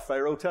don't like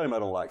Pharaoh. Tell him I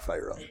don't like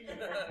Pharaoh.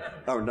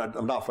 I'm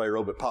not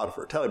Pharaoh, but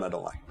Potiphar. Tell him I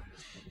don't like him.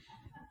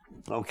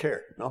 I don't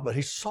care. No, but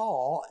he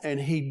saw and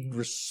he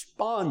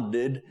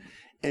responded.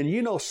 And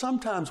you know,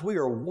 sometimes we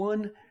are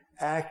one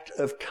act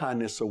of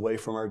kindness away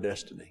from our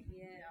destiny.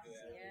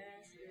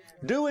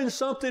 Doing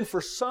something for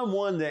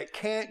someone that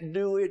can't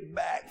do it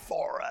back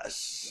for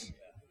us.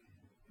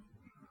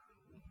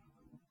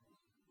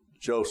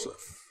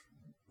 Joseph.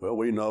 Well,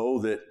 we know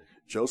that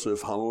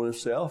Joseph humbled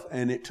himself,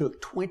 and it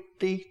took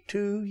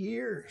 22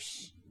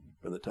 years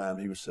from the time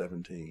he was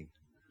 17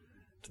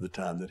 to the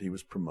time that he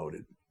was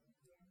promoted.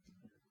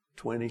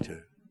 22.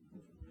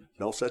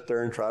 Don't sit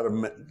there and try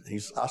to...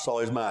 I saw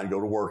his mind go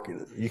to work.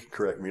 You can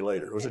correct me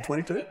later. Was it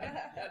 22?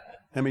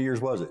 How many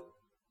years was it?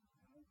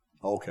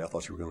 Okay, I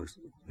thought you were going to...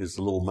 His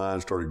little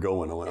mind started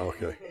going. I went,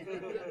 okay.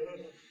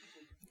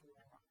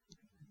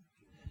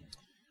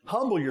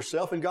 Humble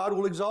yourself and God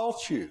will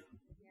exalt you.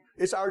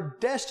 It's our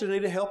destiny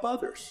to help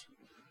others.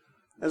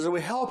 As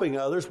we're helping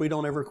others, we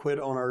don't ever quit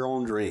on our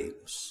own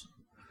dreams.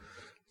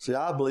 See,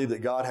 I believe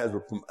that God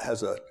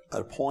has an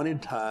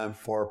appointed time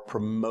for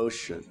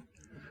promotion.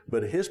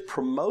 But his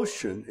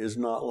promotion is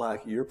not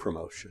like your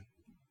promotion.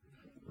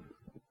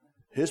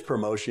 His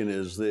promotion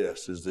is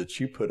this, is that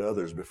you put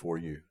others before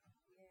you.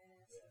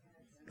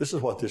 This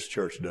is what this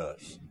church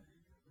does.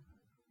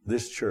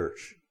 This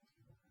church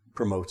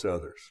promotes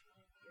others.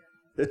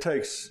 It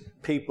takes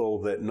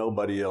people that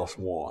nobody else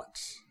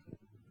wants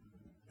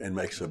and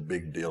makes a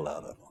big deal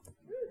out of them.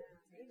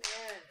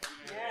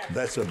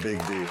 That's a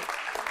big deal.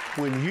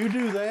 When you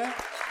do that,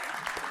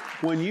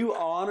 when you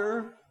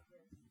honor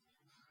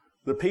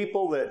the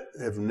people that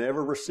have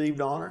never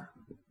received honor,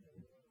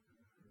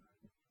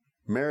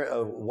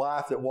 a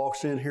wife that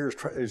walks in here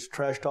is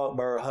trash talked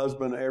by her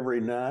husband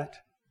every night.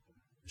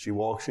 She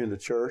walks into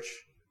church,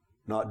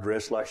 not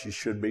dressed like she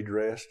should be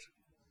dressed.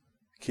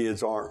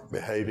 Kids aren't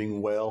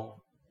behaving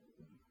well.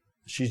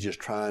 She's just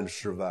trying to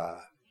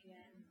survive.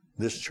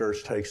 This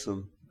church takes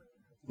them,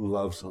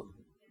 loves them,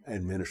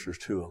 and ministers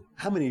to them.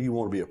 How many of you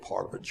want to be a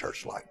part of a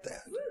church like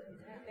that?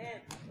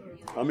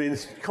 I mean,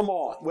 come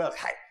on. Well,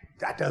 hey,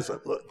 that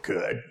doesn't look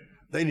good.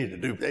 They need to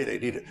do. They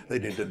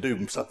need to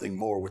do something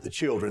more with the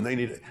children. They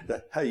need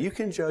to. Hey, you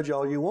can judge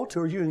all you want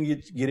to, or you can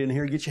get in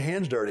here and get your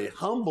hands dirty.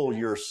 Humble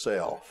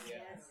yourself.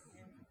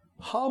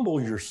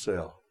 Humble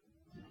yourself.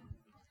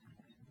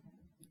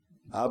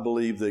 I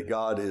believe that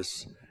God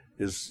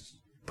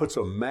puts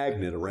a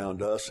magnet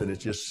around us, and it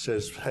just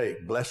says, "Hey,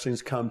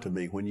 blessings come to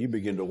me when you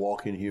begin to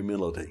walk in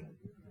humility."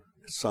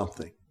 It's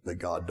something that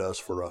God does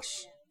for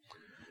us.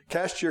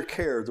 Cast your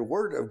care. The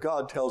Word of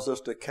God tells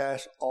us to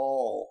cast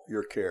all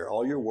your care,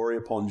 all your worry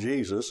upon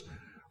Jesus,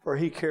 for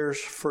He cares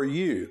for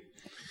you.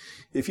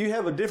 If you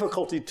have a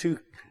difficulty too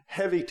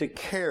heavy to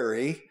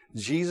carry,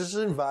 Jesus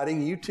is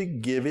inviting you to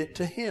give it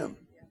to Him.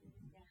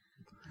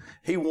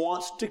 He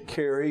wants to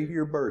carry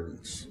your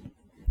burdens.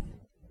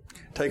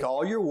 Take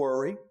all your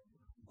worry,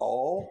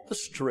 all the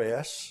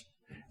stress,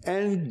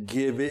 and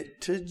give it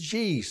to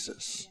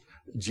Jesus.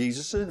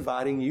 Jesus is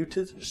inviting you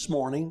this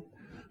morning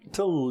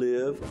to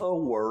live a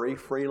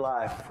worry-free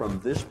life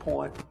from this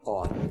point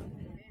on.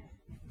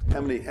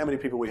 How many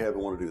people we have that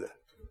want to do that?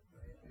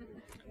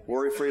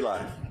 Worry-free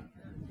life.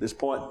 This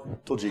point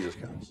till Jesus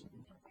comes.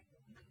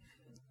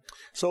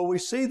 So we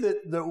see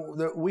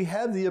that we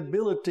have the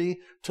ability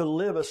to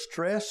live a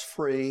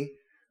stress-free,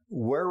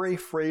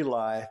 worry-free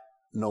life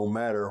no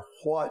matter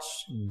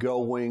what's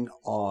going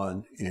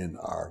on in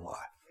our life.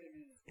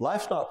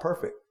 Life's not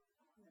perfect.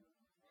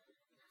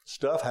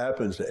 Stuff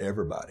happens to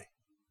everybody.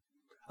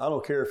 I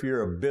don't care if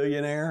you're a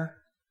billionaire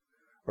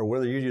or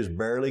whether you're just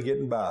barely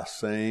getting by,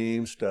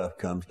 same stuff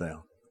comes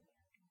down.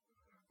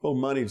 Well,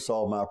 money'd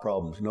solve my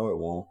problems. No, it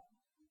won't.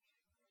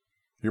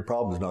 Your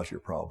problem is not your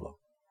problem.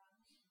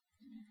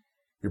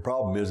 Your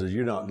problem is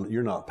you're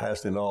not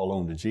passing it all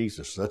on to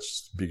Jesus.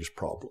 That's the biggest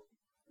problem.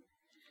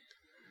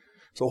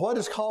 So what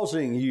is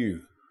causing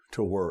you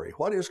to worry?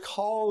 What is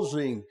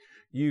causing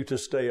you to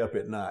stay up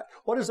at night?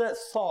 What is that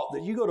thought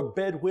that you go to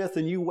bed with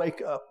and you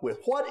wake up with?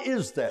 What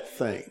is that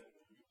thing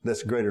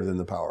that's greater than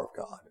the power of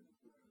God?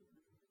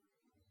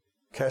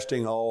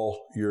 Casting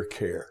all your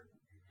care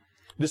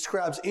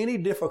describes any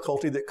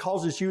difficulty that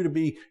causes you to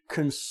be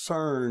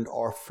concerned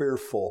or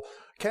fearful.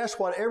 Cast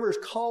whatever is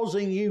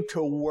causing you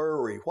to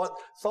worry. What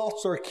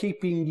thoughts are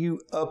keeping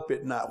you up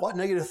at night? What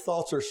negative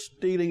thoughts are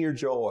stealing your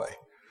joy?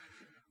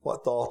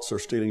 What thoughts are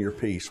stealing your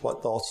peace?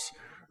 What thoughts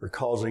are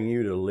causing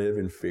you to live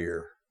in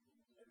fear?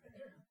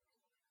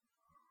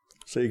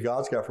 See,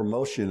 God's got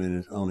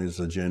promotion on His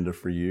agenda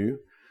for you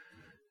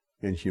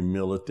and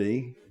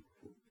humility.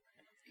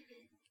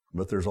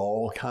 But there's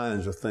all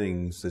kinds of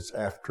things that's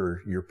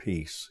after your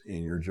peace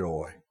and your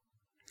joy.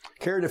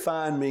 Care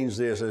defined means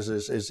this.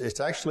 It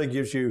actually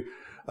gives you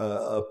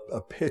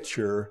a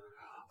picture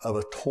of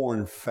a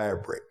torn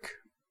fabric.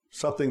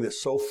 Something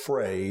that's so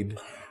frayed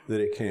that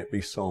it can't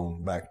be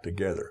sewn back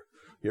together.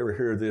 You ever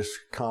hear this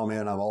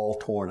comment, I'm all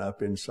torn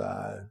up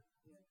inside?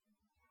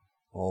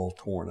 All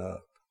torn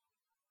up.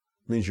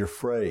 It means you're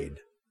frayed.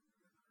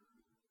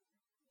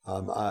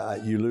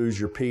 You lose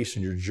your peace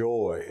and your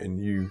joy, and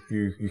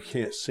you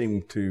can't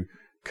seem to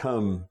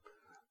come,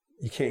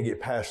 you can't get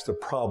past the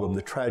problem,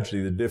 the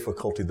tragedy, the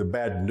difficulty, the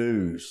bad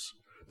news,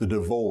 the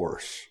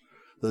divorce,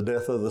 the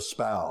death of the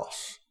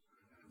spouse.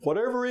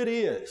 Whatever it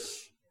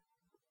is,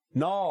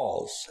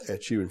 gnaws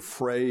at you and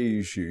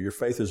frays you. Your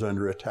faith is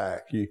under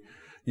attack.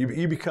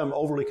 You become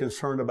overly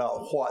concerned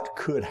about what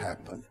could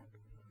happen.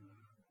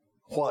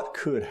 What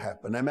could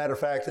happen. As a matter of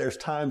fact, there's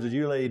times that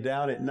you lay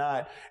down at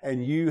night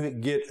and you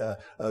get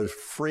a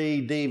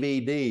free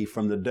DVD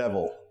from the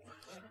devil.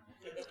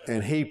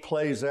 And he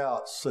plays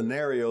out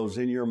scenarios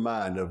in your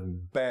mind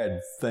of bad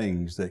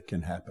things that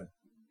can happen.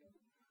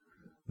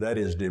 That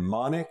is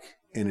demonic,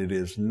 and it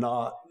is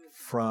not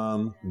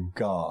from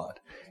God.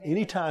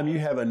 Anytime you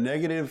have a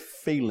negative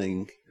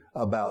feeling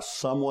about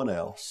someone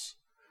else,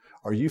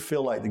 or you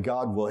feel like the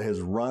God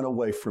has run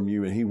away from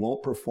you and He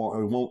won't perform,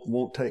 or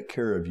won't take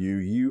care of you,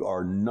 you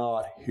are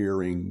not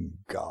hearing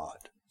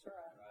God.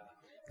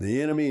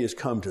 The enemy has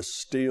come to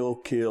steal,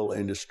 kill,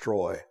 and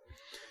destroy.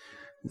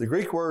 The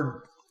Greek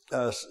word,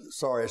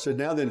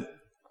 now then,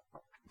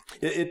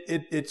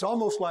 it's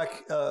almost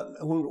like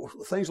when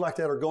things like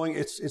that are going,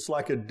 it's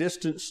like a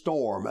distant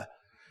storm.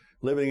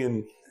 Living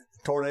in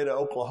Tornado,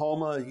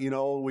 Oklahoma,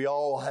 we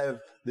all have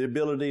the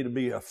ability to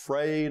be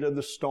afraid of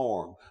the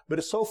storm. But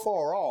it's so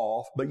far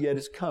off, but yet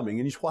it's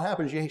coming. And what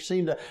happens, you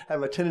seem to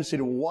have a tendency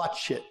to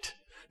watch it.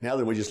 Now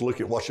that we just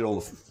watch it on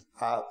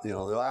the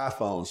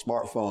iPhone,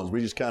 smartphones, we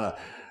just kind of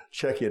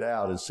check it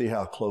out and see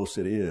how close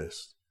it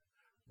is.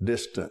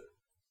 Distant,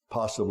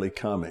 possibly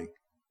coming,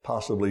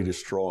 possibly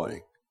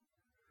destroying.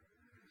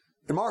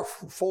 In Mark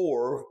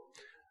 4,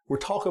 we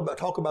talk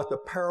about the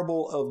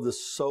parable of the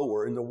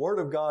sower. And the word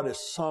of God is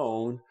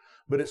sown,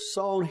 but it's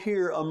sown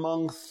here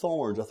among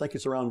thorns. I think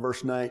it's around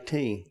verse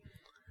 19.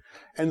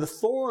 And the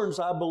thorns,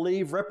 I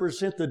believe,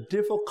 represent the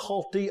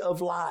difficulty of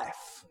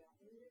life.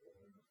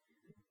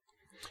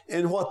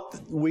 And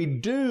what we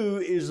do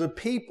is the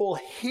people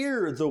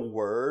hear the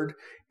word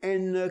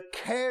and the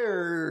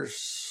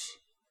cares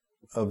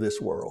of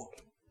this world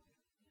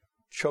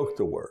choke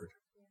the word,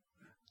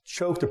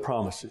 choke the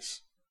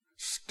promises,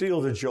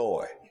 steal the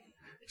joy,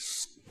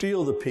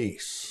 steal the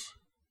peace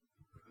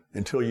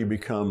until you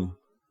become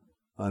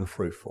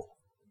unfruitful.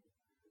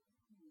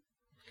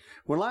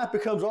 When life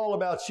becomes all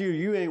about you,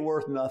 you ain't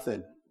worth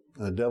nothing.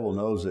 The devil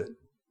knows it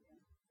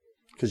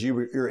because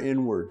you're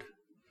inward.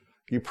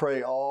 You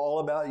pray all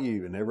about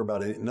you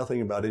and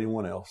nothing about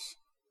anyone else.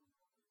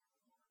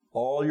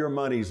 All your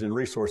monies and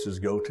resources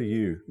go to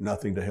you,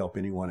 nothing to help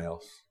anyone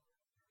else.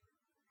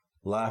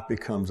 Life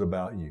becomes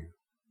about you.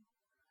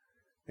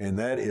 And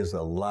that is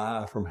a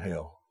lie from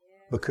hell.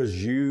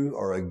 Because you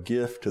are a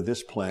gift to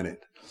this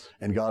planet,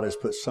 and God has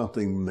put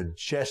something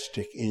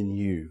majestic in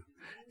you.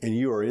 And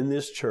you are in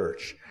this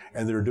church,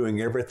 and they're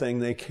doing everything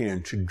they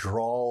can to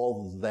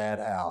draw that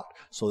out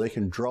so they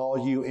can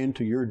draw you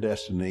into your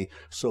destiny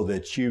so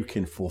that you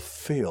can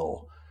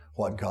fulfill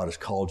what God has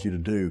called you to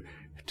do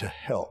to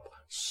help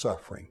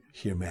suffering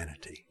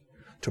humanity,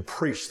 to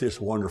preach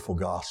this wonderful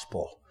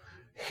gospel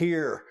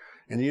here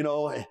and,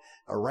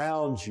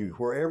 around you,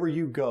 wherever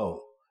you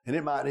go. And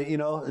it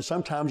might,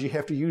 sometimes you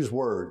have to use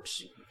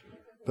words,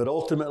 but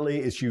ultimately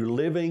it's you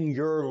living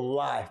your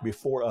life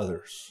before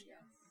others.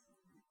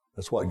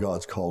 That's what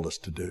God's called us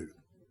to do.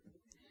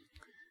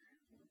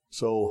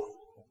 So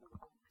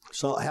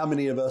how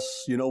many of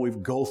us, we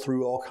go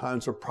through all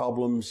kinds of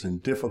problems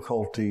and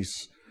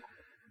difficulties,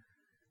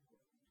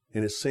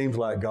 and it seems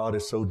like God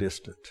is so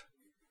distant.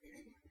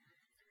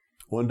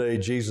 One day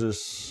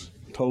Jesus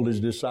told His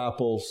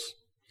disciples,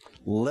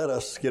 let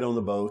us get on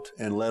the boat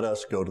and let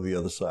us go to the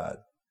other side.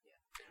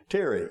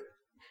 Terry,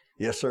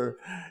 yes, sir,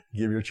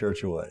 give your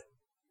church away.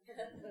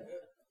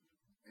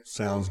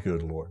 Sounds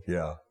good, Lord.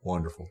 Yeah,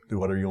 wonderful. Do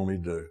whatever you want me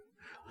to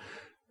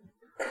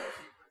do.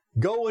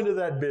 Go into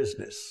that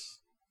business.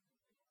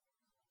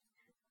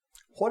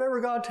 Whatever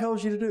God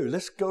tells you to do,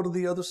 let's go to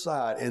the other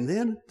side. And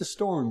then the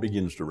storm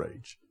begins to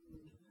rage.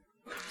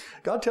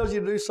 God tells you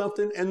to do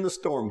something and the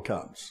storm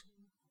comes.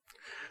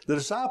 The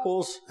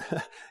disciples,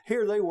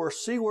 here they were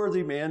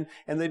seaworthy men,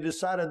 and they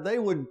decided they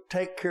would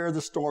take care of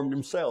the storm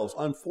themselves.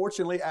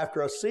 Unfortunately,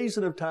 after a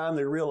season of time,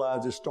 they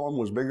realized the storm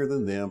was bigger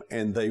than them,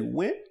 and they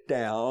went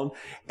down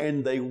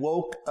and they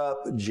woke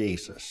up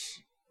Jesus.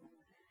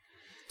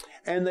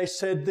 And they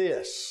said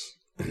this.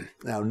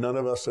 Now, none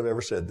of us have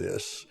ever said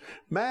this.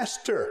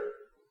 Master,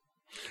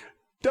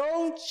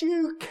 don't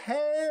you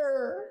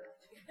care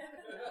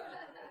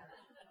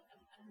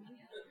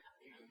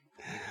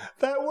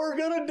that we're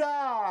going to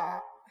die?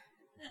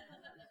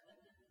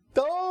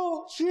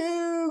 Don't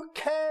you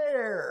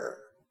care?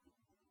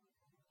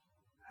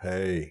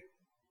 Hey,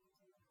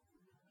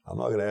 I'm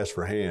not going to ask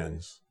for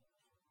hands,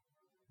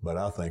 But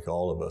I think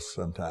all of us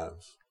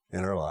sometimes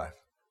in our life,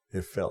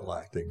 it felt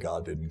like that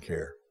God didn't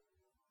care.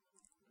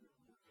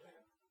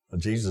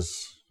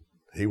 Jesus,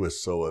 he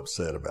was so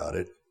upset about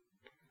it.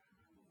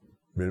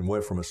 And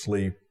went from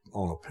asleep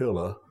on a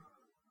pillow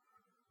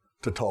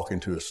to talking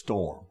to a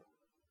storm.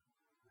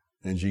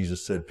 And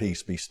Jesus said,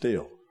 peace be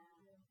still.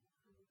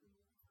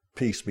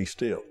 Peace be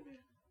still.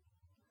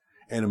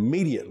 And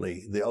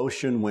immediately the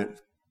ocean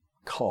went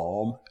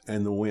calm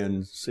and the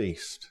wind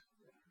ceased.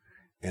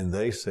 And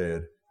they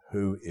said,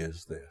 who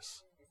is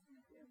this?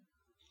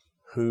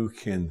 Who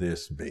can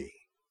this be?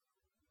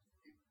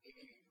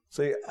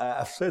 See,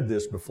 I've said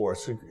this before.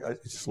 I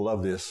just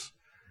love this.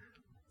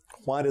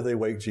 Why did they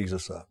wake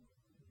Jesus up?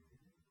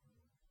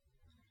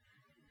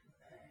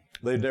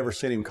 They'd never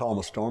seen him calm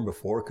a storm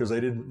before because they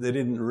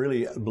didn't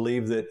really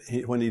believe that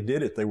when he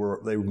did it, they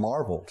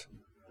marveled.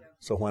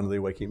 So why did they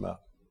wake him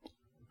up?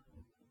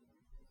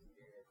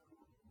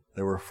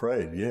 They were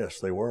afraid. Yes,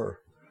 they were.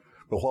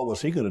 But what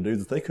was he going to do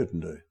that they couldn't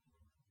do?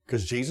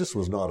 Because Jesus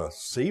was not a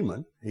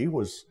seaman.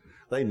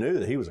 They knew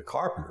that he was a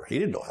carpenter. He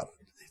didn't know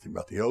anything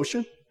about the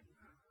ocean.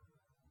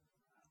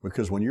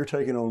 Because when you're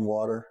taking on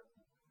water,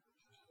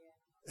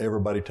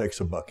 everybody takes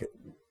a bucket.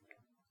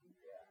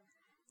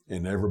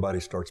 And everybody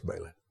starts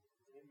bailing.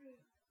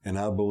 And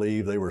I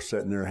believe they were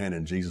sitting there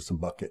handing Jesus a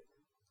bucket.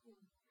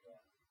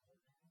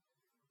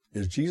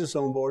 Is Jesus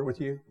on board with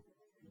you?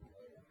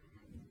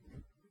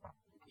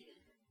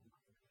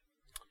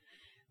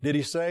 Did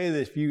he say that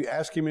if you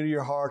ask him into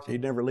your heart,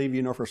 he'd never leave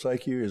you nor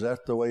forsake you? Is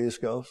that the way this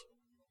goes?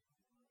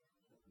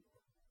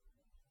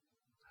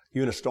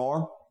 You in a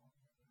storm?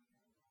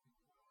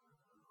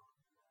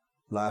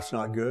 Life's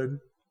not good.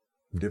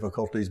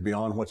 Difficulties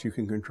beyond what you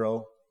can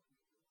control.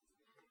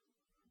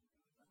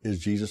 Is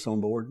Jesus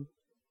on board?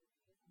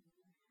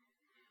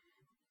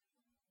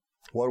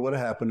 What would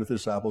have happened if the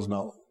disciples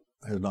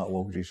had not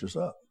woke Jesus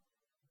up?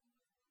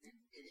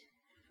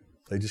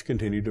 They just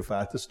continued to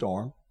fight the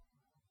storm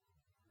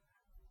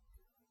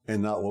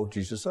and not woke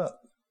Jesus up.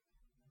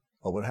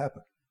 What would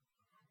happen?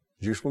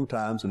 Jerusalem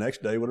Times the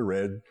next day would have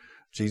read,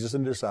 Jesus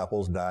and the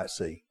disciples die at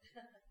sea.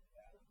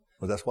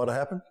 Well, that's what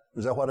happened?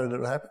 Is that what had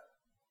happened?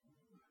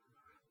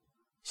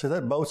 See,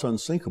 that boat's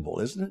unsinkable,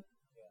 isn't it?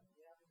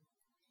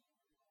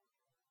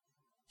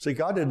 See,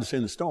 God didn't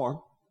send the storm,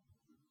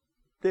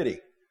 did he?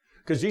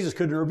 Because Jesus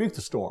couldn't rebuke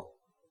the storm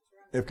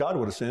if God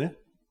would have sent it.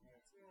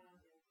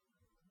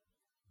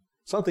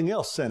 Something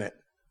else sent it.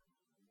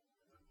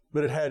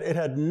 But it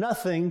had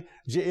nothing,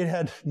 it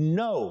had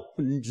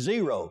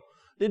zero.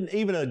 Didn't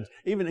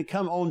even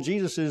come on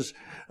Jesus's,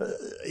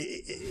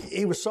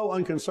 he was so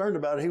unconcerned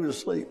about it, he was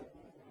asleep.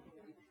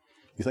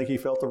 You think he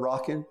felt the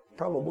rocking?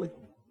 Probably.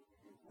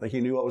 Think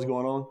he knew what was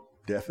going on?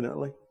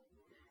 Definitely.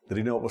 Did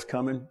he know what was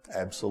coming?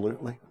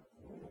 Absolutely.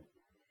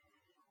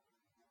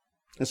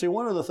 And see,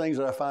 one of the things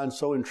that I find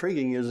so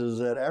intriguing is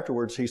that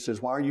afterwards he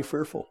says, why are you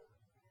fearful?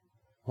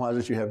 Why is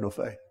it you have no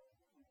faith?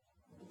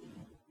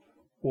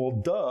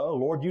 Well, duh,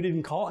 Lord, you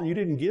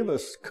didn't give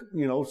us,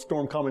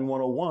 storm calming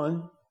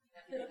 101.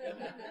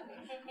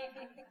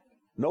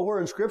 Nowhere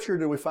in Scripture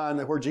do we find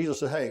that where Jesus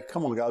said, hey,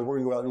 come on, guys, we're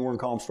going to go out and we're going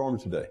to calm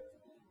storms today.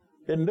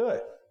 Didn't do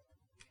it.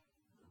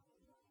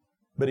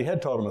 But he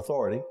had taught them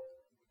authority.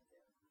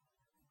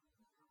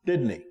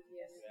 Didn't he? Yes.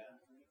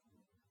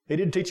 He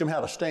did teach them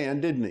how to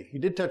stand, didn't he? He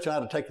did teach them how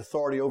to take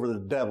authority over the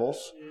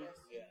devils.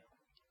 Yes.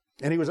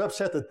 And he was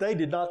upset that they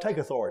did not take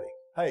authority.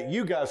 Hey,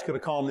 you guys could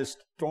have calmed this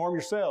storm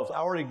yourselves. I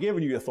already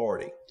given you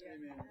authority.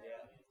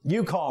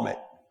 You calm it.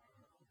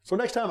 So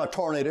next time a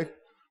tornado,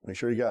 make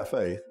sure you got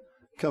faith,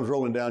 comes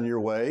rolling down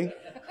your way,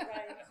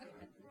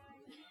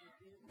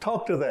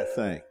 talk to that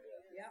thing.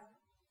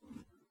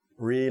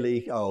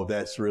 Really? Oh,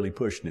 that's really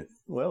pushing it.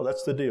 Well,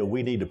 that's the deal.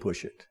 We need to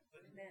push it.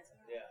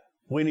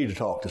 We need to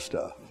talk to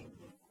stuff.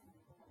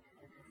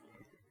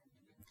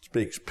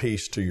 Speaks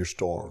peace to your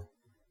storm.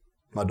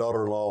 My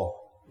daughter-in-law,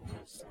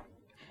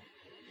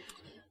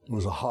 it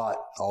was a hot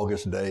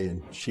August day,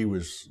 and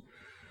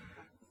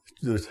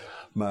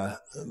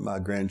my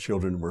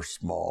grandchildren were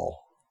small,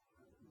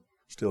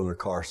 still in their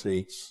car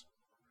seats.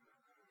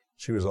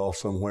 She was off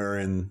somewhere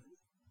and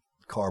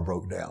the car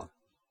broke down.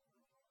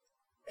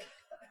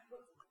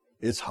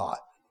 It's hot.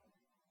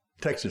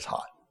 Texas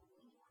hot.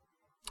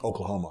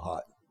 Oklahoma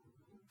hot.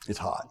 It's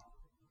hot.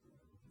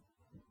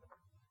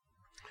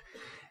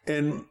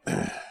 And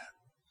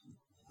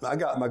I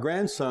got my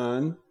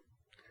grandson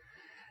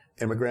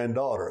and my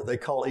granddaughter. They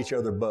call each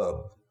other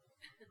Bub.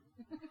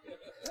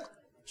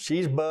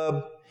 She's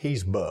Bub,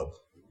 he's Bub.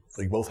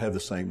 They both have the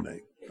same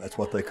name. That's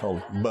what they call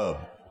it,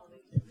 Bub.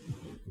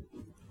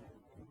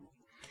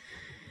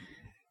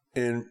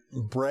 And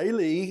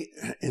Braylee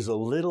is a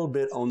little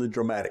bit on the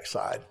dramatic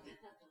side.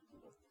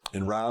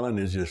 And Rylan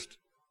is just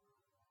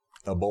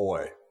a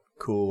boy,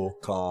 cool,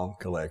 calm,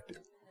 collected.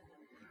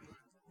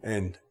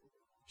 And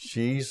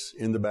she's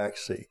in the back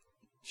seat.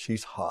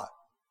 She's hot.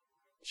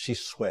 She's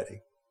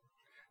sweating.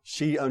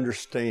 She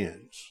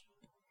understands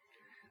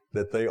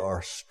that they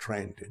are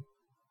stranded.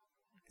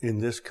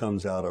 And this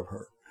comes out of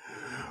her.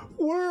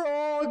 We're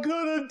all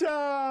gonna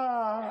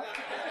die.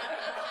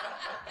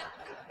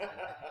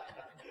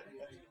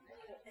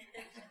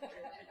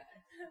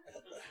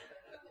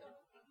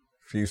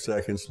 few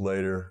seconds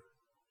later,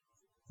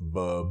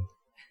 Bub,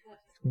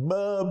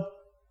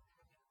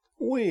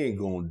 we ain't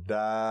gonna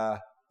die.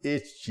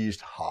 It's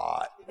just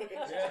hot.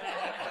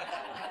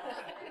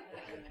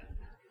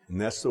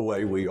 And that's the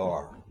way we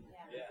are.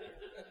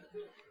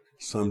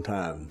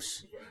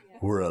 Sometimes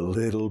we're a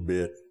little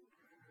bit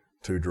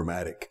too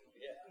dramatic.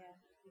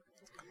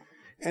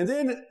 And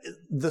then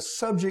the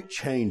subject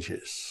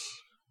changes.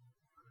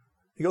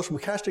 He goes from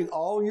casting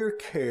all your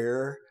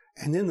care,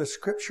 and then the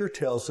scripture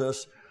tells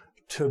us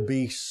to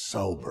be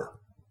sober.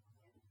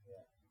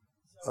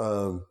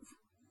 All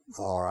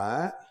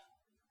right.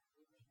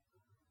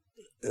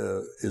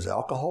 Is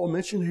alcohol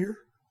mentioned here?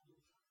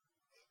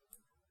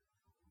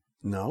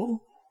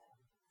 No.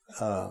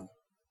 That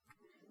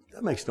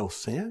makes no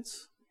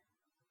sense.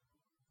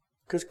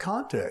 Because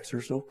context,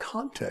 there's no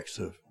context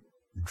of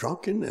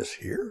drunkenness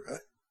here.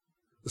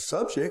 The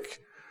subject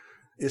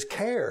is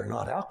care,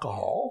 not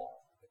alcohol.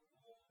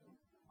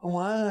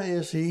 Why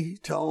is he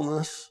telling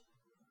us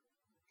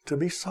to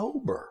be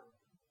sober?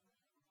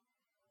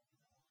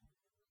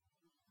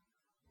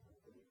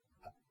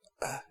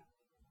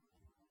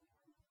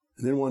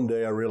 And then one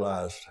day I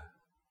realized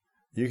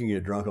you can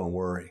get drunk on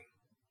worry.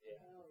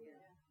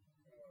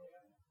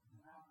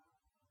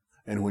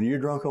 And when you're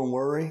drunk on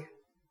worry,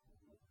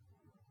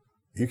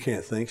 you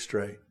can't think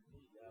straight.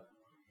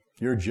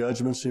 Your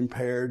judgment's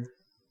impaired.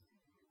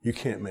 You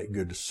can't make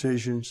good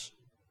decisions.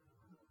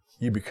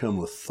 You become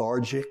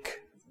lethargic.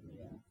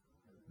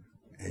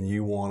 And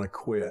you want to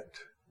quit.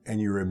 And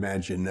your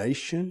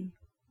imagination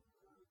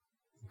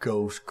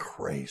goes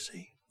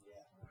crazy.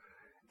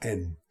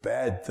 And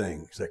bad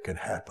things that could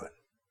happen.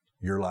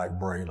 You're like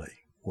Brayley.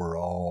 We're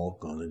all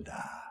going to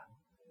die.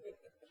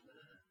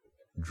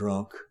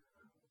 Drunk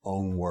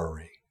on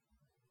worry.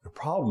 The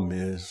problem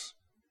is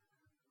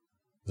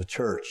the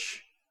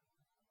church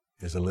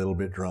is a little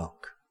bit drunk.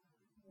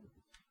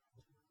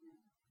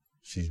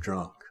 She's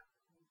drunk.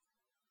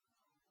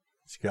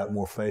 She's got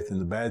more faith in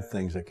the bad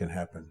things that can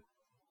happen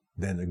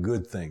than the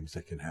good things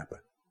that can happen.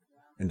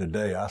 And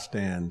today I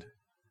stand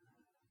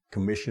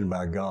commissioned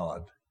by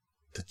God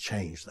to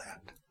change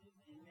that.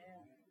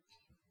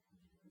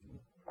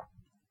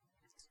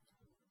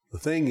 The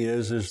thing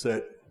is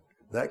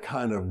that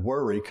kind of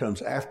worry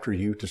comes after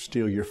you to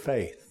steal your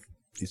faith.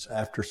 It's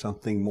after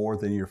something more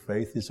than your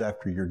faith. It's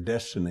after your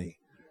destiny.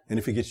 And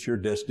if it gets your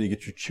destiny, it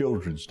gets your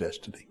children's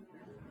destiny.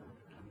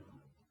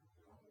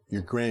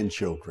 Your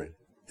grandchildren.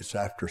 It's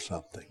after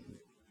something.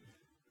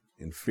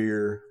 And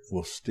fear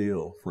will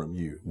steal from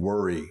you.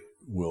 Worry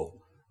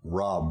will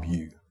rob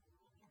you.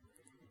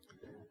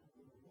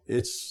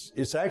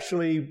 It's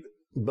actually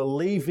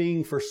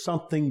believing for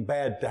something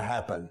bad to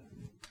happen.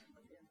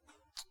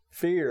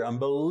 Fear, I'm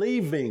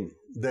believing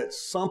that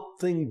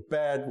something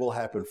bad will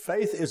happen.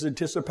 Faith is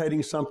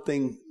anticipating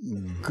something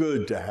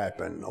good to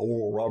happen.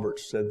 Oral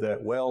Roberts said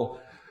that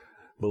well.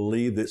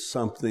 Believe that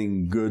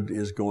something good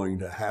is going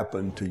to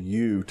happen to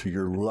you, to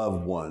your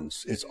loved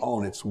ones. It's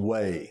on its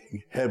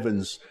way.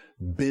 Heaven's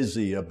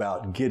busy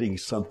about getting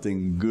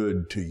something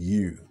good to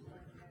you.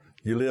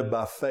 You live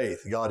by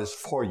faith. God is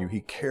for you.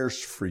 He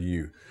cares for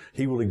you.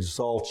 He will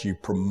exalt you,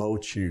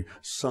 promote you.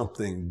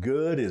 Something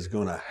good is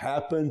going to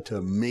happen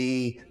to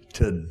me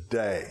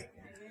today.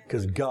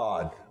 Because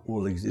God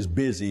is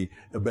busy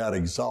about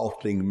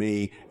exalting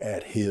me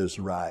at His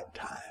right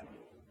time.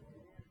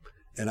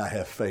 And I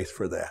have faith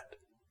for that.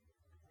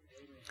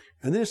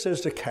 And then it says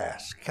to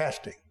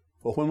casting.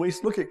 Well, when we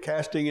look at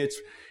casting, it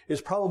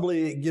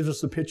gives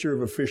us the picture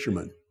of a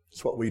fisherman.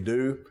 It's what we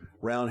do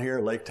around here.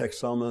 Lake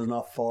Texoma is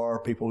not far.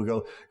 People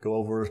go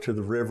over to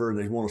the river and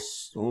they want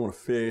to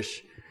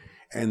fish.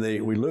 And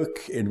we look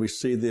and we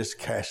see this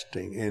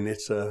casting. And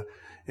a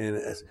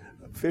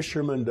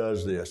fisherman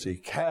does this. He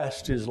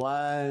casts his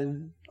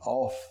line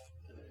off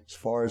as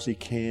far as he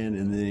can,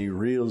 and then he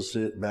reels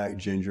it back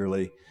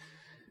gingerly,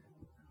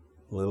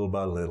 little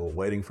by little,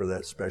 waiting for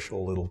that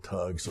special little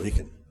tug so he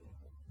can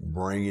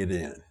bring it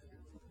in.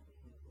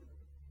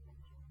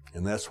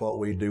 And that's what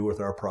we do with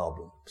our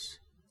problems.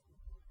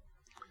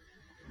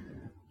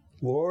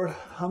 Lord,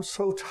 I'm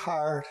so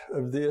tired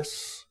of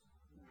this.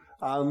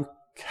 I'm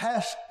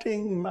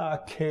casting my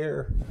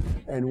care,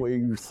 and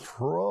we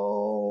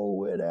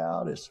throw it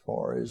out as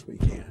far as we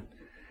can.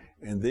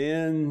 And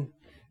then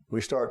we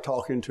start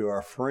talking to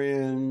our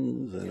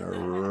friends and our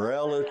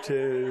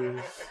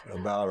relatives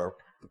about our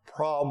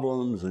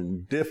problems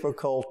and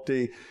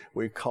difficulty.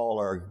 We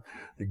call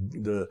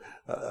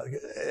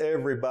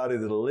everybody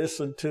that'll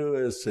listen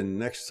to us, and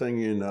next thing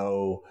you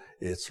know,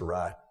 it's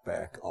right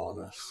back on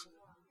us.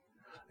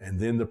 And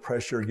then the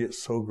pressure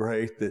gets so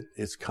great that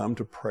it's come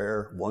to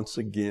prayer once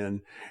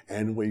again,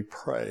 and we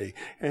pray.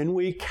 And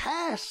we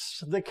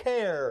cast the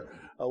care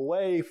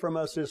away from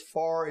us as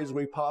far as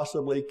we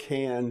possibly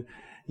can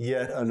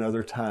yet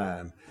another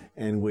time.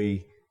 And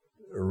we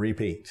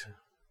repeat.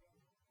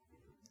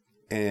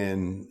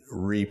 And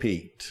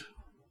repeat.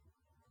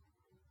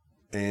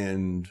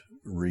 And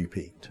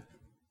repeat.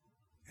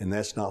 And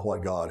that's not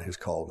what God has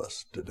called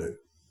us to do.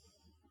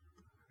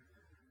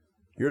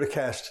 You're to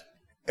cast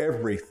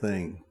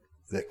everything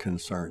that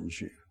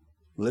concerns you.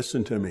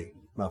 Listen to me,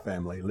 my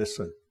family.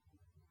 Listen.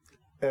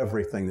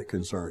 Everything that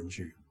concerns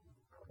you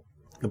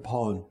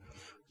upon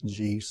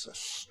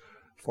Jesus,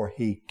 for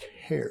He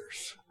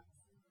cares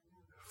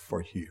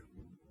for you.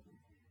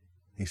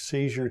 He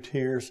sees your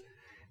tears.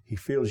 He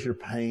feels your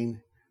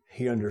pain.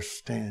 He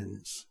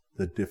understands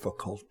the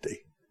difficulty.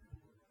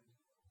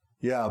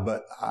 Yeah,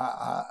 but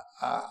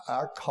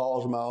I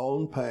caused my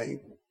own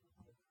pain.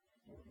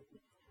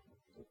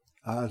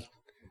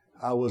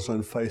 I was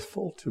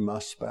unfaithful to my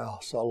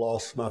spouse. I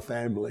lost my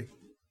family.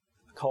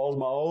 I caused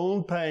my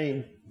own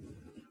pain.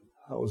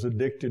 I was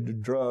addicted to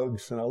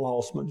drugs and I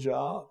lost my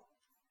job.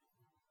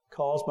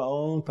 Caused my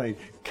own pain.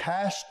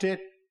 Cast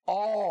it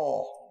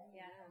all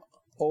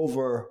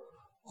over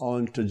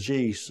onto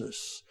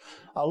Jesus.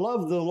 I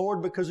love the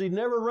Lord because He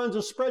never runs a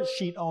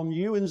spreadsheet on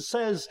you and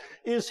says,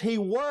 is He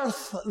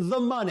worth the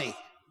money?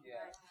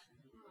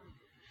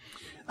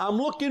 I'm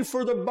looking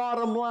for the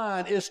bottom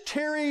line. Is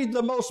Terry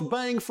the most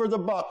bang for the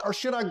buck, or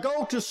should I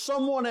go to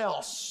someone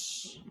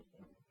else?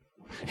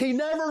 He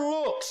never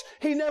looks.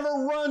 He never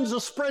runs a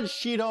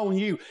spreadsheet on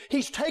you.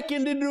 He's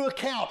taken into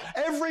account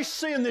every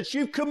sin that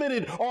you've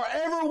committed or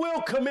ever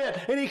will commit,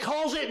 and He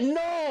calls it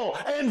null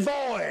and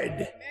void.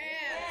 Amen.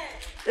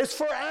 It's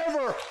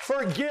forever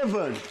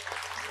forgiven.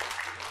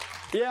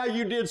 Yeah,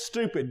 you did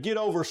stupid. Get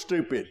over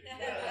stupid.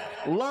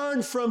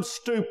 Learn from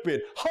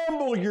stupid.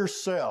 Humble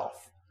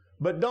yourself,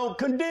 but don't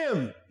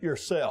condemn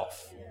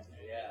yourself.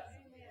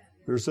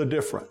 There's a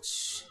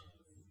difference.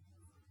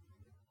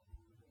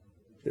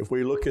 If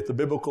we look at the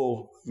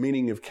biblical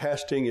meaning of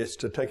casting, it's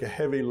to take a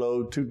heavy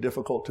load, too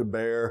difficult to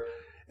bear,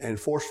 and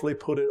forcefully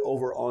put it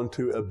over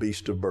onto a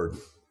beast of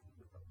burden,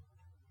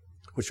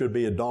 which would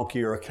be a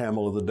donkey or a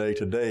camel of the day.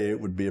 Today,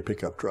 it would be a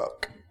pickup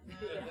truck.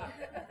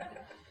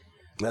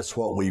 That's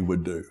what we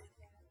would do.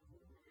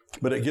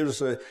 But it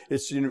gives us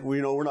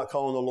we're not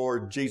calling the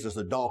Lord Jesus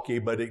a donkey,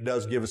 but it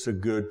does give us a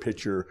good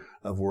picture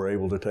of we're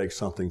able to take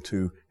something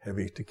too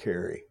heavy to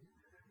carry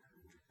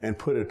and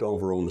put it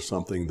over onto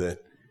something that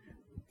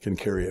can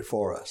carry it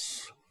for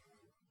us.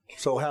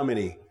 So how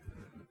many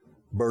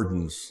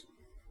burdens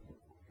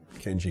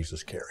can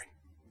Jesus carry?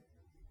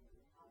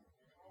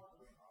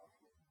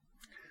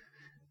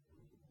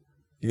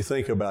 You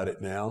think about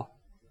it now,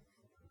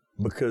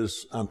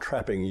 because I'm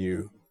trapping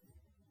you.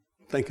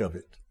 Think of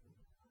it.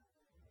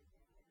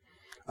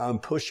 I'm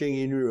pushing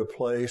you to a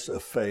place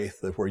of faith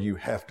that where you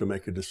have to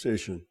make a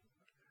decision.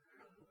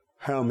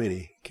 How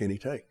many can He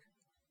take?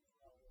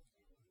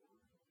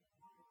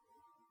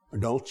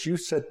 Don't you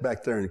sit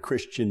back there and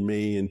Christian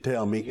me and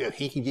tell me,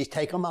 He can just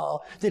take them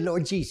all. The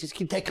Lord Jesus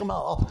can take them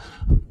all.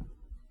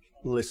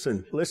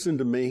 Listen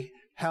to me.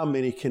 How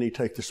many can He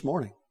take this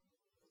morning?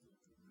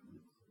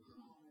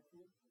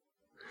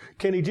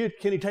 Can he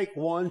take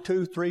 1,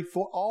 2, 3,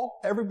 4, all?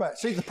 Everybody.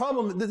 See, the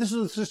problem, this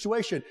is the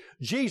situation.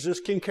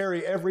 Jesus can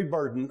carry every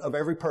burden of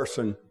every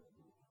person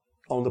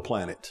on the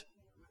planet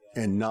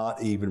and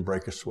not even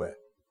break a sweat.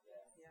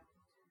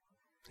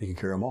 He can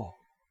carry them all.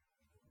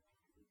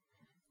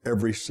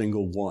 Every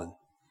single one.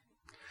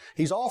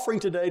 He's offering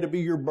today to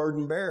be your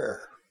burden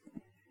bearer.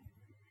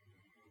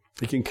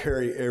 He can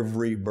carry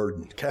every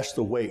burden. Cast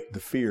the weight, the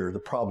fear, the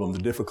problem, the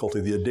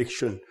difficulty, the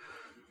addiction,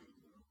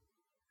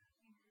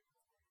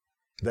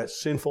 that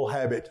sinful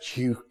habit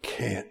you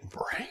can't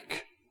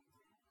break.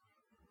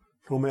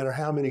 No matter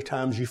how many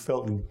times you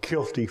felt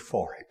guilty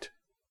for it.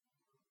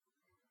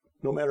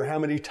 No matter how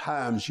many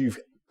times you've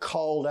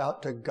called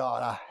out to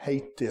God, I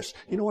hate this.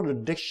 You know what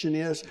addiction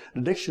is?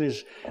 Addiction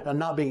is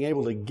not being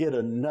able to get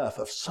enough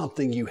of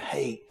something you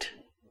hate.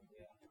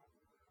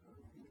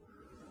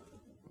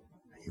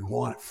 You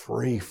want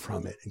free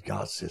from it. And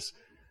God says,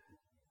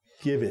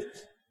 give it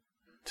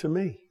to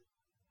me.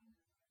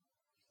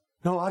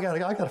 No, I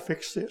gotta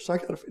fix this.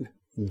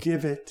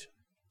 Give it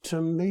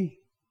to me.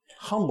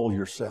 Humble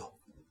yourself.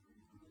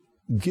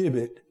 Give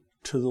it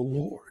to the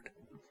Lord.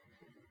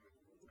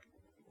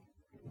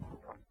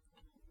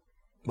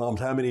 Moms,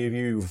 how many of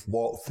you have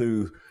walked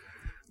through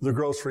the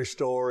grocery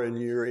store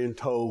and you're in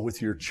tow with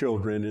your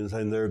children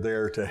and they're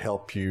there to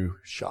help you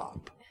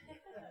shop?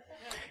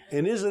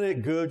 And isn't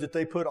it good that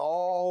they put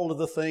all of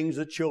the things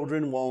that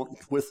children want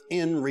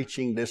within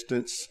reaching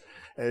distance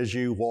as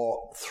you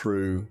walk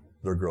through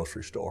their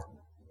grocery store?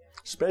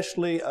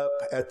 Especially up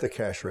at the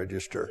cash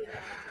register.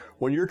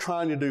 When you're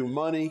trying to do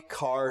money,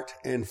 cart,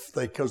 and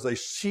because they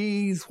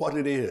see what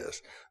it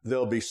is,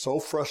 they'll be so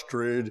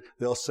frustrated,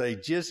 they'll say,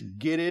 just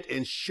get it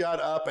and shut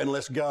up and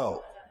let's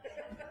go.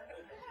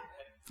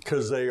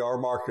 Because they are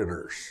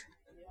marketers.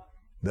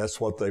 That's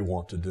what they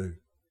want to do.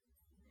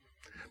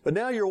 But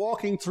now you're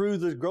walking through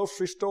the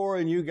grocery store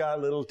and you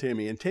got little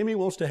Timmy, and Timmy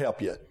wants to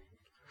help you.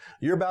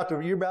 You're about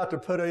to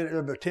put a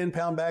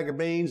 10-pound bag of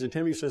beans, and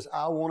Timmy says,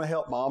 I want to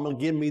help, Mom, and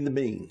give me the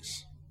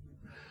beans.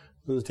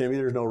 So Timmy,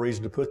 there's no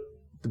reason to put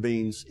the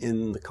beans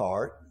in the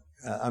cart.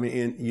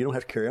 And you don't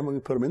have to carry them. I'm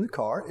going to put them in the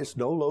cart. It's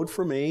no load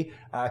for me.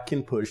 I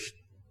can push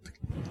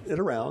it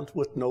around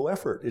with no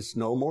effort. It's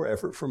no more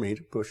effort for me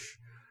to push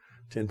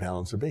 10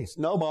 pounds of beans.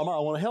 No, Mama, I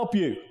want to help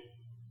you.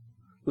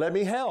 Let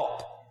me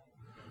help.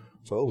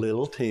 So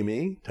little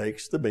Timmy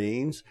takes the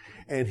beans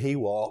and he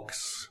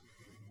walks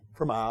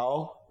from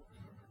aisle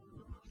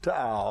to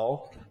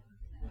aisle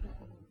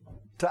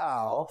to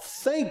aisle,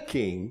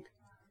 thinking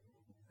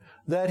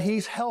that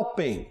he's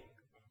helping.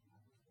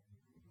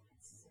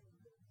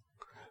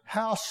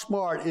 How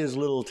smart is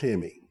little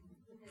Timmy?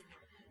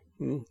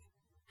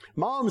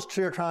 Mom's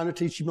trying to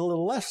teach him a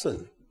little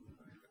lesson.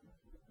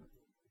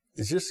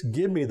 It's just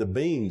give me the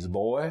beans,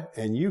 boy,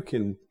 and you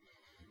can,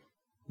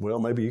 well,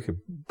 maybe you could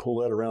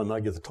pull that around and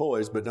not get the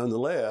toys, but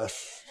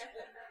nonetheless,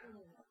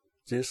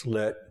 just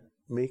let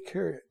me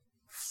carry it.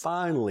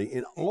 Finally,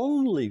 and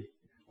only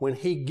when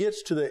he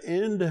gets to the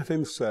end of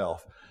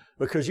himself,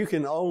 because you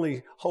can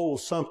only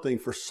hold something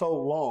for so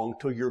long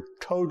till you're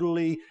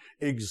totally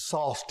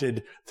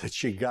exhausted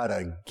that you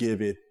gotta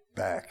give it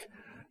back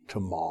to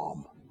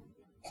Mom.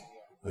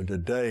 And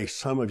today,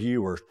 some of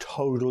you are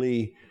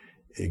totally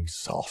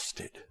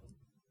exhausted.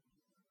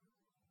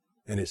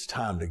 And it's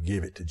time to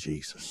give it to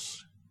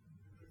Jesus.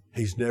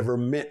 He's never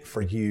meant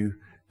for you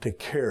to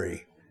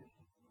carry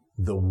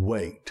the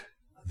weight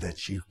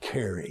that you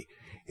carry.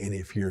 And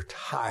if you're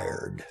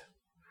tired,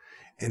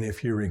 and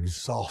if you're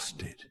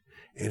exhausted,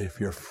 and if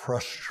you're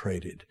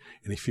frustrated,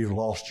 and if you've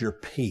lost your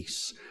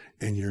peace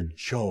and your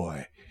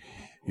joy,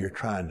 you're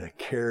trying to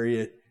carry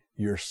it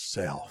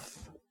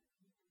yourself.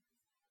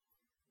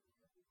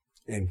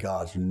 And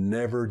God's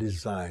never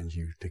designed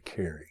you to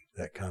carry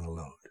that kind of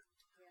load.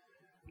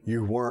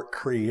 You weren't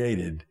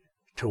created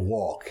to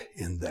walk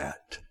in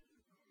that.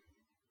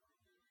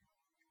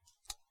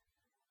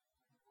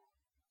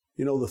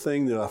 You know, the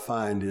thing that I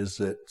find is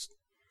that,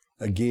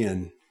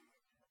 again,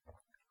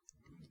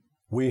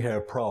 we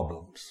have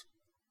problems.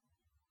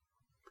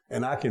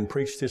 And I can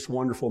preach this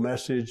wonderful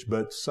message,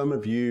 but some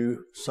of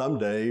you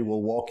someday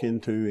will walk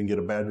into and get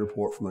a bad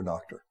report from a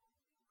doctor.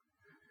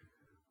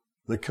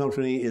 The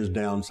company is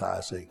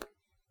downsizing.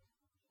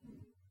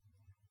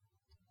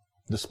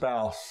 The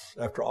spouse,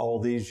 after all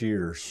these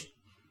years,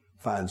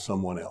 finds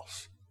someone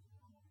else.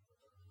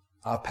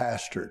 I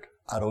pastored.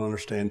 I don't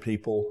understand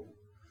people,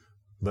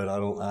 but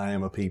I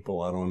am a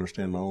people. I don't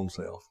understand my own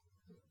self.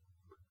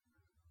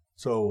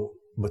 So,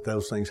 but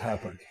those things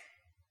happen.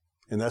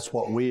 And that's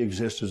what we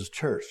exist as a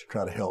church, to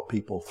try to help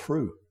people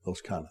through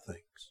those kind of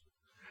things.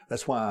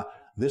 That's why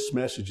this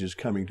message is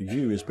coming to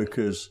you, is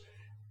because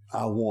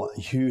I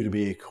want you to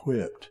be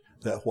equipped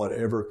that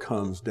whatever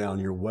comes down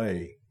your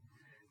way,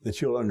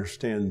 that you'll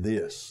understand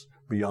this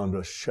beyond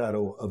a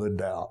shadow of a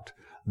doubt,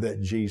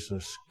 that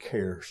Jesus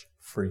cares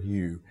for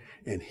you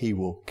and He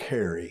will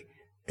carry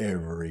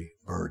every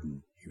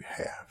burden you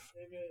have.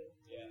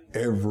 Yeah.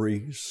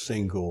 Every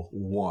single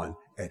one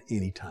at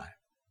any time.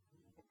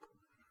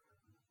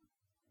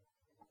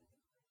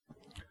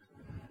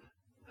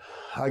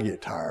 I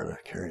get tired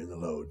of carrying the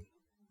load.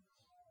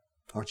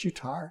 Aren't you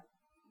tired?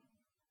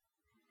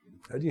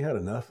 Have you had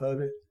enough of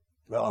it?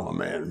 Well, I'm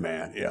a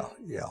man.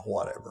 Yeah,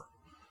 whatever.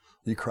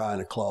 You cry in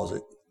the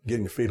closet, get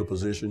in the fetal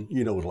position.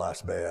 You know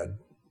life's bad.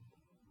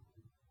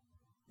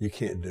 You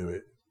can't do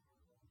it.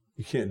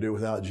 You can't do it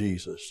without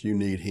Jesus. You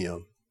need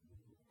Him.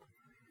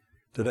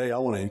 Today, I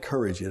want to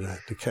encourage you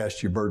to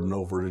cast your burden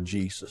over to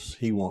Jesus.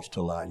 He wants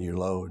to lighten your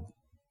load.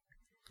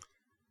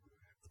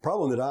 The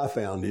problem that I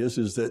found is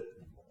that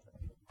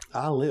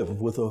I live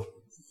with a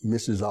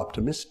Mrs.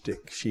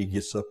 Optimistic. She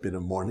gets up in the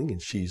morning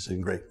and she's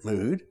in great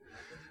mood.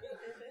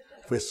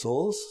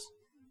 Whistles,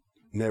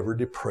 never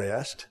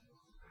depressed,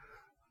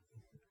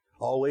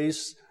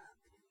 always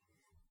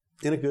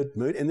in a good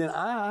mood. And then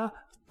I,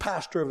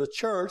 pastor of the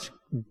church,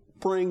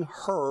 bring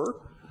her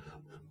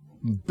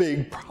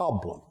big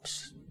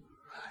problems.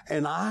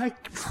 And I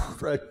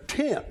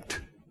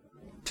attempt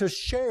to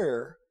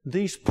share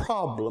these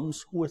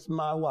problems with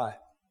my wife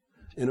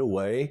in a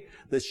way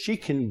that she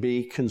can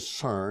be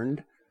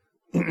concerned,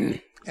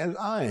 as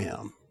I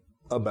am,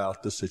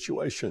 about the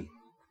situation.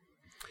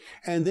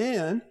 And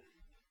then,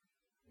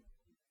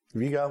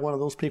 have you got one of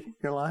those people in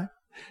your life?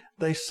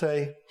 They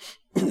say,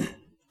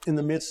 in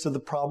the midst of the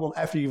problem,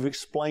 after you've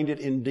explained it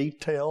in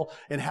detail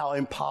and how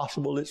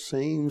impossible it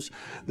seems,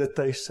 that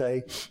they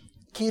say,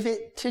 give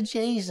it to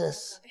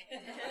Jesus.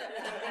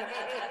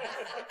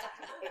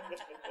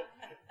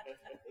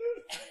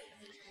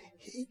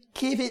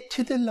 Give it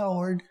to the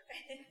Lord.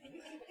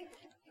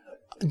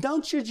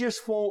 Don't you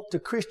just want to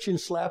Christian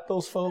slap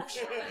those folks?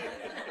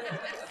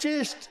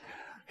 Just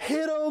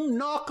hit them,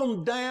 knock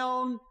them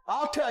down.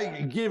 I'll tell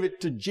you, give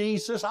it to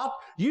Jesus.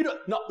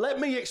 Let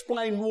me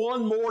explain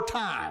one more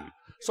time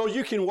so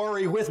you can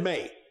worry with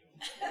me.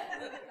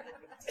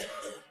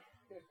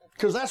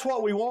 Because that's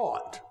what we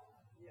want.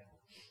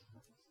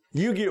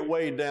 You get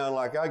weighed down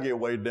like I get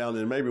weighed down,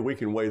 then maybe we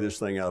can weigh this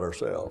thing out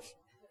ourselves.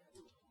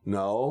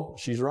 No,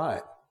 she's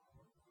right.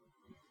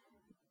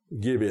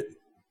 Give it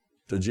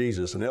to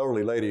Jesus. An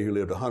elderly lady who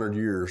lived 100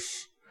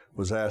 years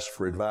was asked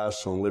for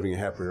advice on living a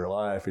happier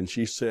life, and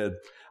she said,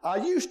 I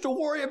used to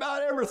worry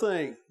about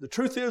everything. The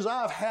truth is,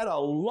 I've had a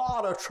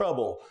lot of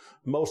trouble,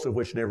 most of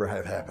which never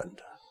have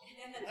happened.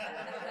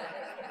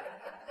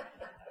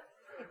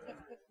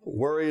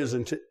 Worry is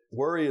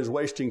Worry is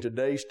wasting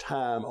today's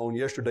time on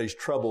yesterday's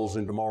troubles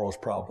and tomorrow's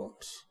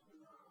problems.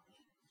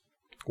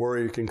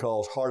 Worry can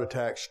cause heart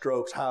attacks,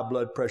 strokes, high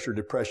blood pressure,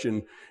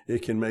 depression.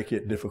 It can make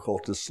it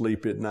difficult to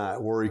sleep at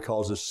night. Worry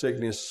causes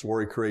sickness.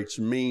 Worry creates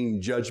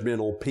mean,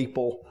 judgmental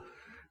people.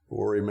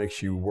 Worry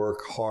makes you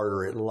work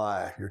harder at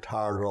life. You're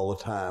tired all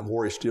the time.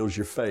 Worry steals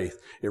your faith.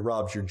 It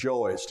robs your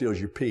joy. It steals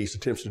your peace. It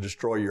attempts to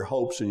destroy your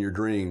hopes and your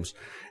dreams.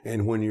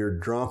 And when you're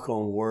drunk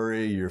on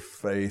worry, your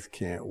faith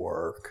can't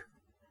work.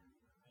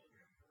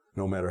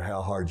 No matter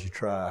how hard you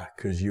try,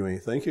 because you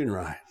ain't thinking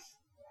right.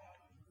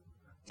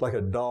 It's like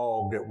a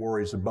dog that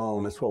worries a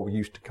bone. That's what we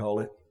used to call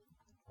it.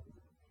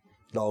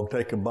 Dog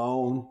take a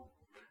bone,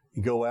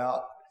 you go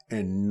out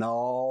and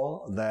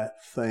gnaw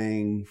that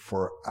thing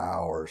for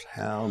hours.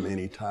 How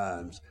many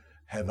times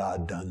have I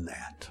done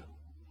that?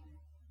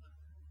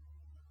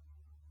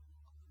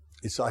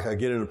 It's like I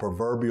get in a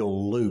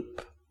proverbial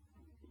loop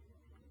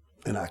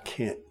and I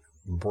can't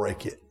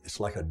break it. It's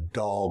like a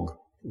dog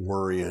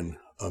worrying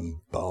a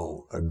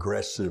bone,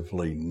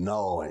 aggressively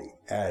gnawing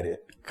at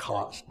it,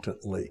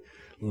 constantly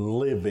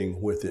living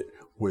with it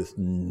with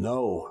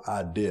no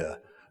idea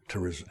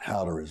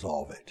how to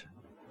resolve it.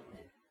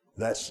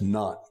 That's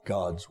not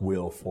God's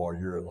will for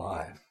your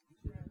life.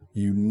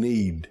 You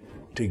need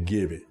to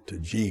give it to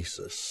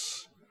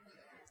Jesus.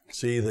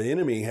 See, the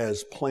enemy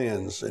has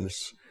plans, and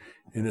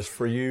it's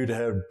for you to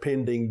have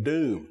pending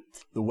doom.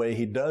 The way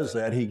he does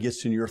that, he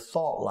gets in your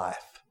thought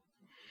life.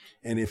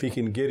 And if he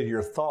can get in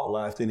your thought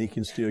life, then he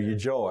can steal your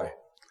joy.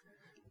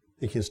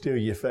 He can steal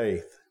your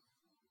faith.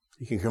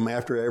 He can come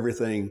after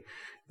everything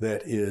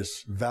that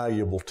is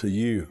valuable to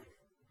you.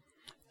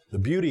 The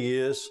beauty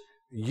is,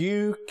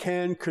 you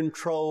can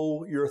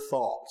control your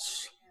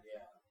thoughts.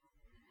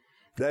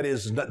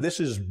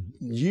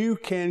 You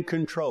can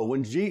control.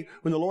 When the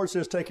Lord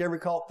says take every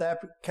thought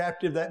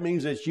captive, that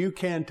means that you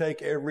can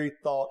take every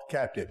thought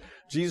captive.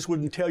 Jesus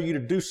wouldn't tell you to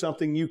do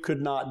something you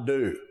could not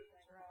do.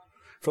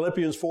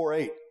 Philippians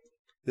 4:8.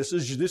 This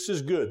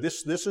is good.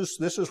 This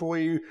is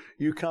where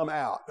you come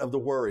out of the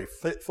worry.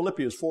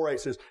 Philippians 4:8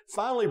 says,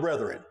 finally,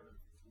 brethren,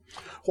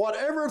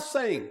 whatever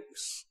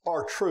things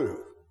are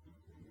true,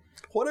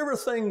 whatever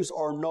things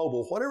are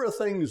noble, whatever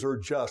things are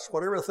just,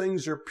 whatever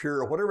things are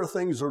pure, whatever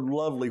things are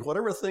lovely,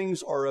 whatever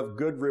things are of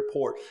good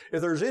report,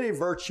 if there's any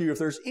virtue, if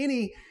there's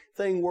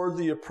anything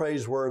worthy of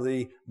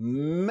praiseworthy,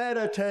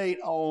 meditate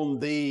on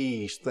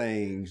these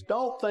things.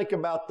 Don't think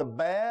about the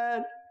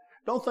bad.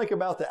 Don't think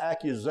about the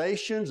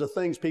accusations, the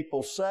things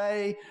people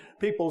say.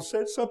 People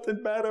said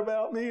something bad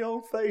about me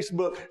on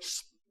Facebook.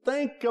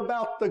 Think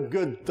about the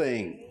good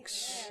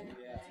things.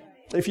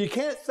 If you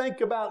can't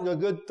think about the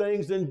good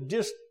things, then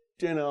just,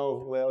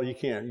 you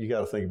can't. You got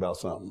to think about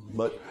something.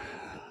 But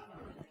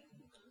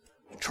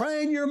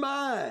train your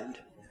mind.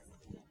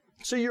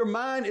 See, your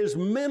mind is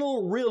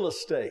mental real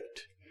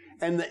estate.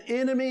 And the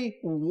enemy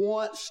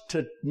wants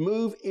to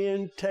move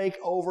in, take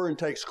over, and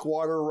take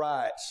squatter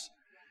rights.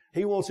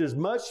 He wants as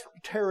much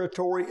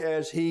territory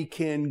as he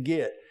can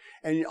get.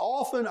 And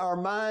often our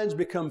minds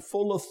become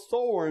full of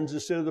thorns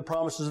instead of the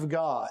promises of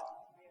God.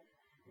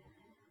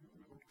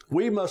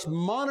 We must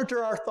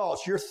monitor our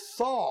thoughts. Your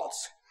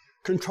thoughts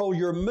control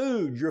your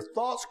mood. Your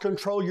thoughts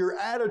control your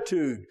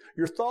attitude.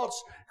 Your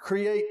thoughts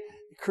create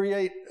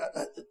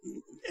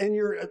in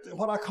your,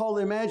 what I call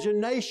the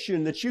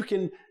imagination, that you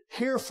can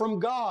hear from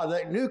God,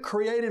 that new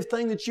creative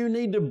thing that you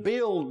need to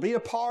build, be a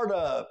part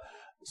of.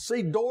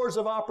 See doors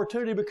of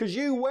opportunity, because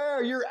you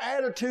wear your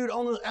attitude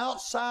on the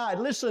outside.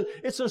 Listen,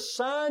 it's a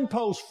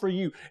signpost for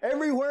you.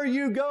 Everywhere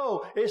you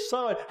go, it's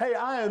saying, hey,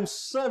 I am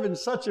having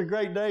such a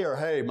great day, or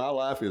hey, my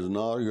life is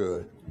not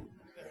good.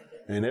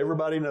 And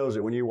everybody knows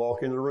it when you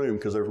walk in the room,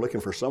 because they're looking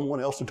for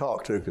someone else to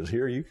talk to, because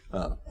here you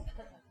come.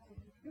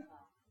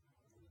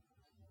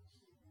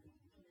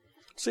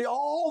 See,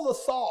 all the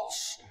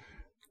thoughts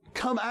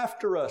come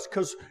after us,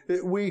 because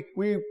we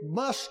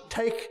must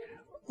take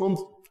them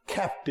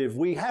captive.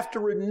 We have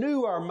to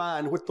renew our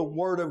mind with the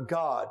Word of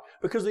God,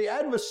 because the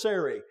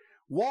adversary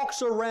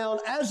walks around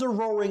as a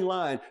roaring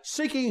lion,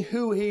 seeking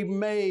who he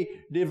may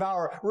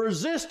devour.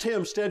 Resist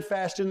him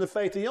steadfast in the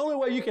faith. The only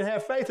way you can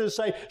have faith is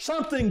to say,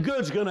 something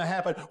good's going to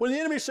happen. When the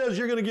enemy says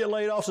you're going to get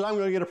laid off, says I'm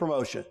going to get a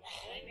promotion.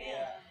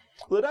 Amen.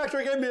 The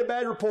doctor gave me a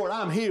bad report.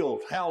 I'm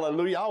healed.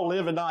 Hallelujah. I'll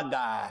live and not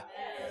die.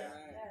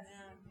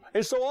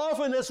 And so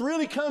often this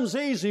really comes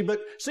easy, but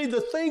see, the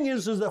thing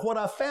is that what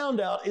I found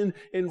out in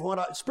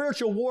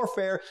spiritual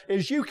warfare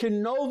is you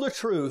can know the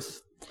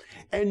truth,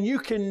 and you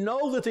can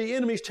know that the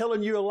enemy's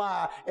telling you a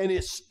lie, and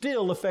it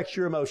still affects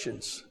your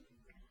emotions.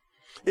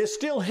 It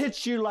still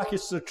hits you like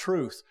it's the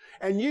truth.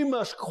 And you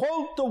must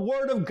quote the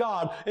Word of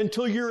God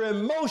until your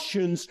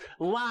emotions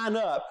line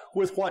up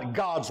with what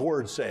God's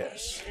Word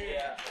says.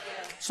 Yeah.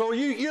 So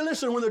you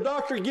listen, when the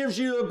doctor gives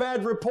you a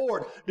bad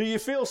report, do you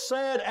feel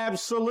sad?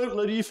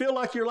 Absolutely. Do you feel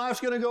like your life's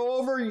going to go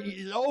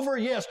over?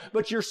 Yes.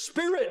 But your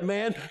spirit,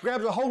 man,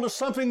 grabs a hold of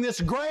something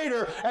that's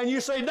greater, and you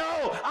say,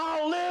 no,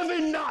 I'll live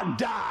and not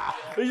die.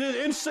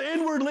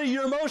 Inwardly,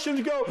 your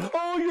emotions go,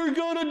 oh, you're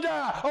going to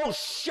die. Oh,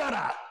 shut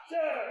up.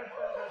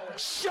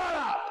 Shut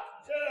up.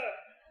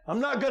 I'm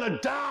not going to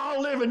die.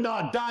 I'll live and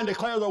not die and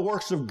declare the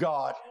works of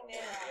God.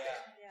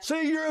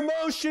 See your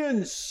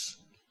emotions.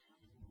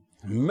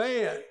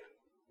 Man,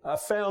 I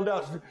found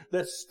out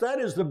that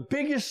is the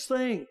biggest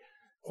thing.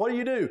 What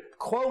do?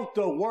 Quote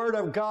the Word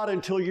of God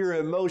until your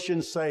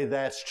emotions say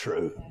that's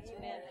true.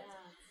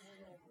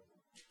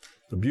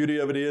 The beauty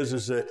of it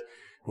is that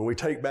when we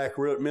take back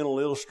mental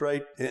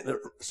illustrate,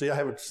 see,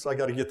 I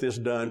got to get this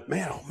done.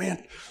 Man, oh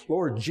man,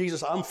 Lord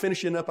Jesus, I'm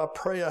finishing up. I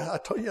pray. I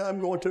told you I'm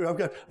going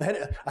to.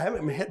 I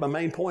haven't hit my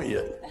main point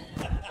yet.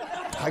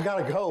 I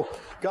got to go.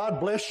 God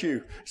bless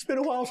you. It's been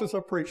a while since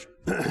I preached.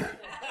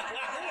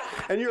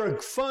 And you're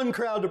a fun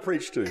crowd to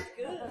preach to.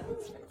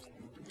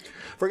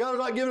 For God has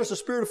not given us a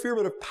spirit of fear,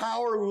 but of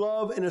power,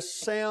 love, and a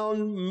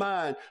sound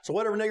mind. So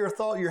whatever negative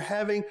thought you're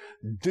having,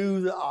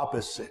 do the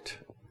opposite.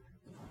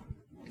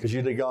 Because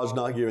you think God's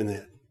not giving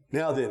that.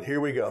 Now then, here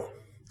we go.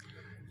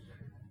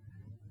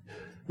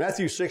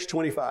 Matthew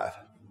 6:25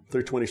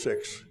 through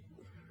 26.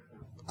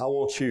 I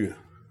want you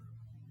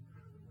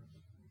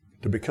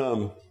to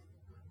become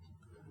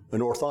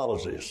an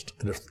ornithologist.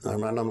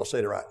 I'm not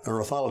saying it right. An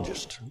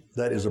ornithologist.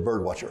 That is a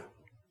bird watcher.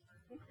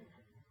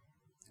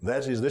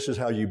 This is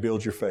how you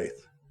build your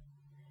faith.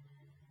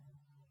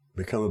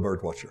 Become a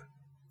bird watcher.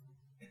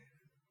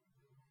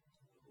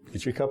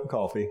 Get you a cup of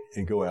coffee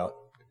and go out,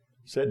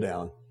 sit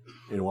down,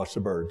 and watch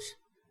the birds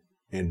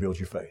and build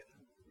your faith.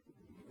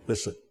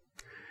 Listen.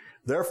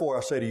 Therefore,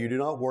 I say to you, do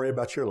not worry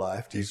about your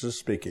life. Jesus is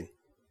speaking.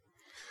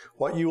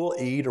 What you will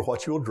eat or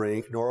what you will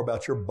drink, nor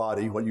about your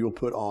body, what you will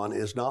put on,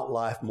 is not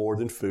life more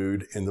than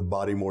food and the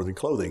body more than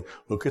clothing.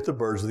 Look at the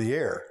birds of the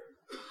air.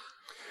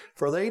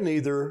 For they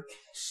neither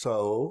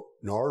sow,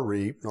 nor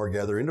reap, nor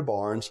gather into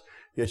barns,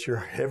 yet your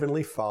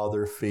heavenly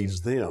Father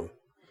feeds them.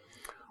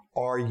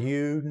 Are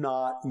you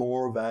not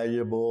more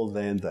valuable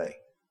than they?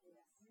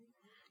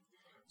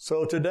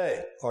 So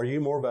today, are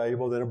you more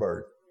valuable than a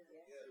bird?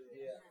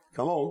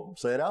 Come on,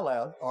 say it out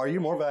loud. Are you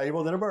more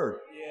valuable than a bird?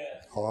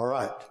 Yes. All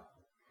right.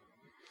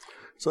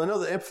 So I know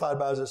the Amplified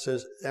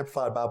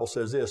Bible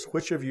says this,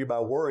 which of you by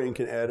worrying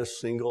can add a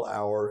single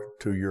hour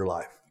to your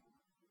life?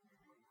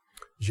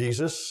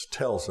 Jesus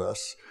tells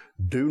us,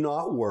 do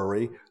not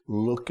worry.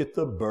 Look at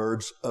the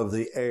birds of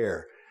the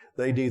air.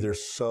 They neither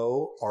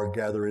sow or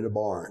gather into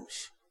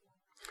barns.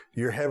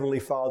 Your heavenly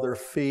Father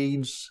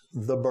feeds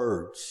the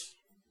birds.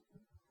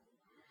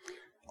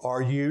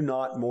 Are you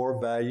not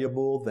more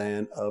valuable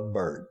than a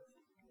bird?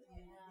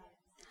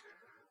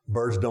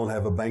 Birds don't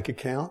have a bank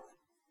account.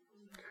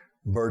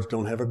 Birds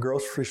don't have a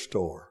grocery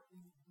store.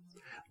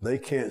 They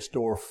can't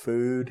store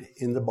food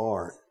in the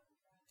barn.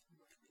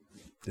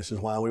 This is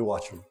why we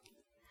watch them.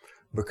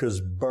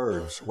 Because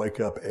birds wake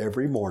up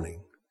every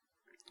morning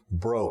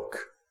broke,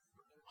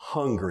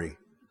 hungry,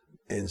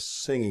 and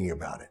singing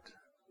about it.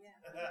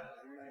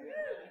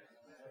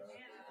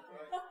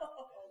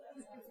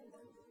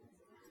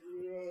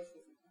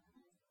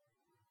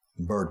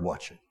 Bird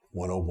watching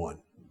 101.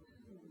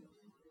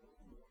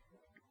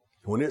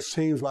 When it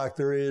seems like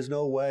there is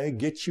no way,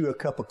 get you a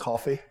cup of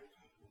coffee.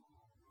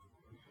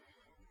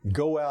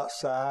 Go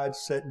outside,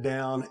 sit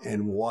down,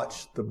 and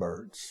watch the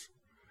birds.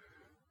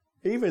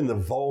 Even the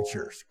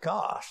vultures.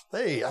 Gosh,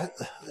 I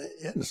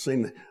hadn't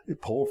seen the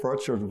pole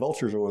vultures, the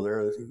vultures over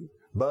there.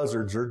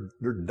 Buzzards,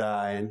 they're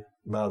dying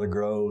by the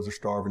groves. They're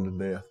starving to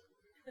death.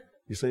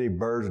 You see any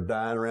birds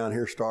dying around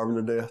here starving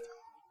to death?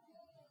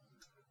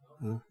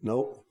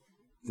 Nope.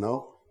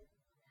 No.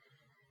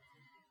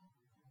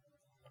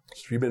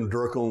 So if you've been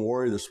drunk on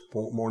worry this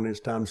morning, it's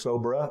time to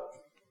sober up.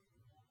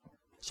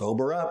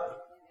 Sober up.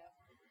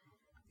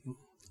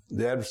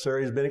 The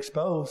adversary has been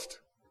exposed.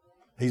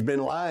 He's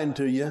been lying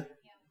to you.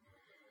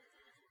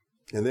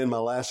 And then my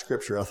last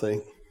scripture, I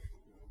think,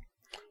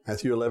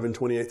 Matthew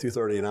 11:28 through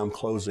 30, and I'm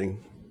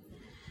closing.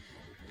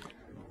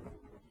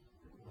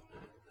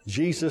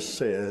 Jesus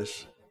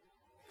says,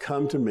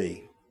 come to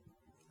me,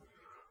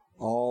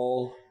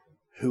 all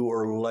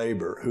who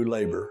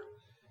labor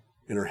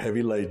and are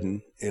heavy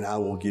laden, and I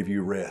will give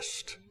you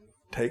rest.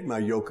 Take my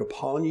yoke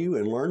upon you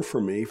and learn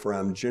from me, for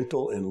I'm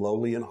gentle and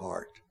lowly in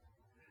heart,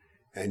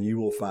 and you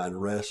will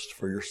find rest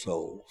for your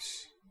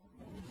souls.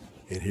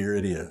 And here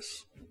it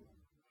is.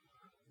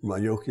 My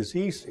yoke is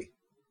easy.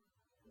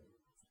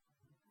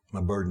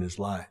 My burden is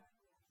light.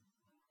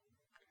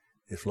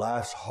 If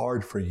life's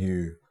hard for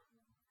you,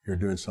 you're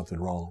doing something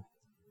wrong.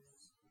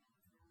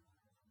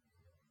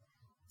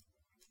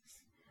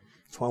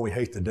 That's why we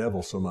hate the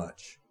devil so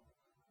much.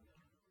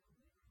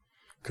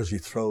 Because he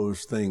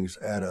throws things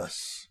at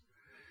us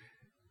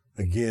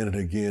again and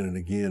again and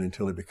again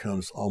until it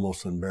becomes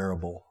almost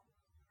unbearable.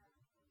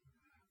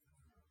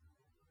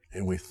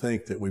 And we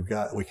think that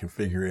we can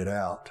figure it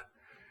out.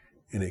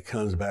 And it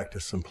comes back to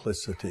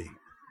simplicity.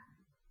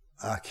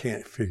 I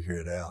can't figure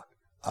it out.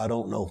 I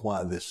don't know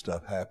why this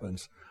stuff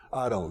happens.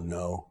 I don't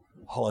know.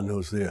 All I know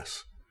is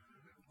this.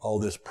 All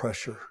this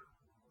pressure,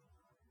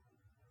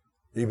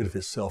 even if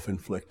it's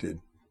self-inflicted,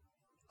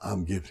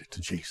 I'm giving it to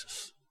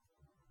Jesus.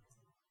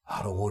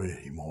 I don't want it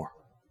anymore.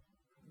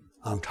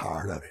 I'm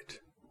tired of it.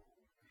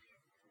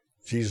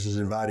 Jesus is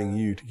inviting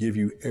you to give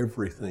you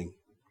everything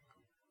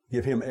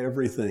Give him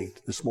everything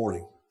this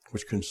morning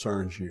which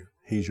concerns you.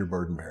 He's your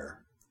burden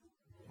bearer.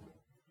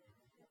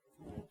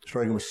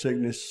 Struggling with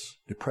sickness,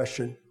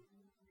 depression,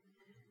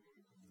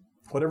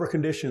 whatever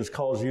conditions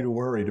cause you to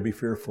worry, to be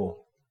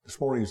fearful,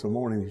 this morning is the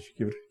morning that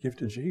you give it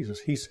to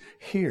Jesus. He's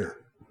here.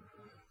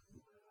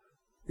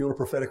 You want a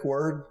prophetic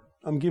word?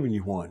 I'm giving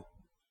you one.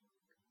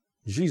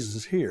 Jesus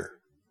is here.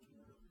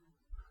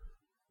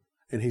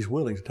 And he's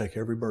willing to take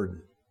every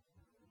burden,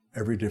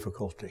 every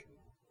difficulty.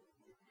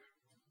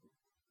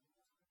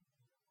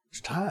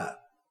 It's time.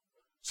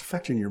 It's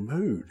affecting your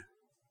mood,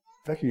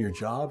 affecting your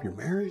job, your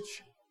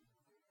marriage.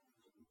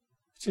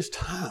 It's just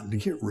time to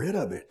get rid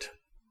of it.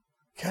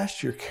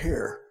 Cast your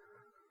care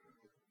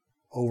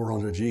over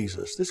onto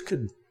Jesus. This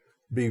could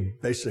be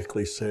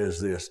basically says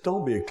this: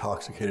 don't be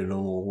intoxicated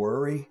on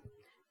worry.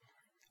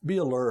 Be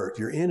alert.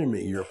 Your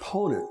enemy, your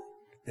opponent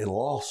in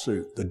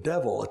lawsuit, the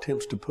devil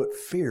attempts to put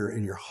fear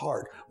in your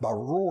heart by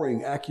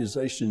roaring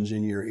accusations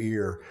in your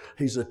ear.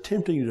 He's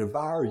attempting to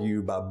devour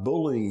you by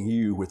bullying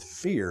you with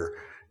fear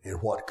in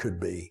what could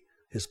be.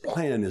 His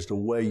plan is to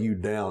weigh you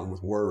down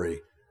with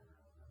worry.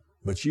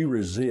 But you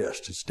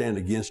resist and stand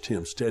against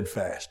him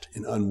steadfast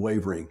and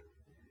unwavering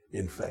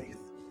in faith.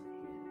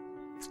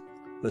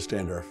 Let's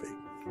stand to our feet.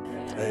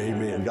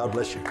 Amen. God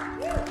bless you.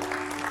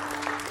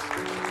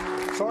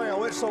 Sorry I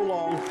went so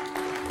long.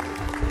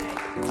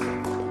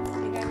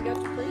 You gotta go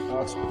to free.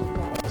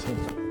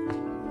 Awesome.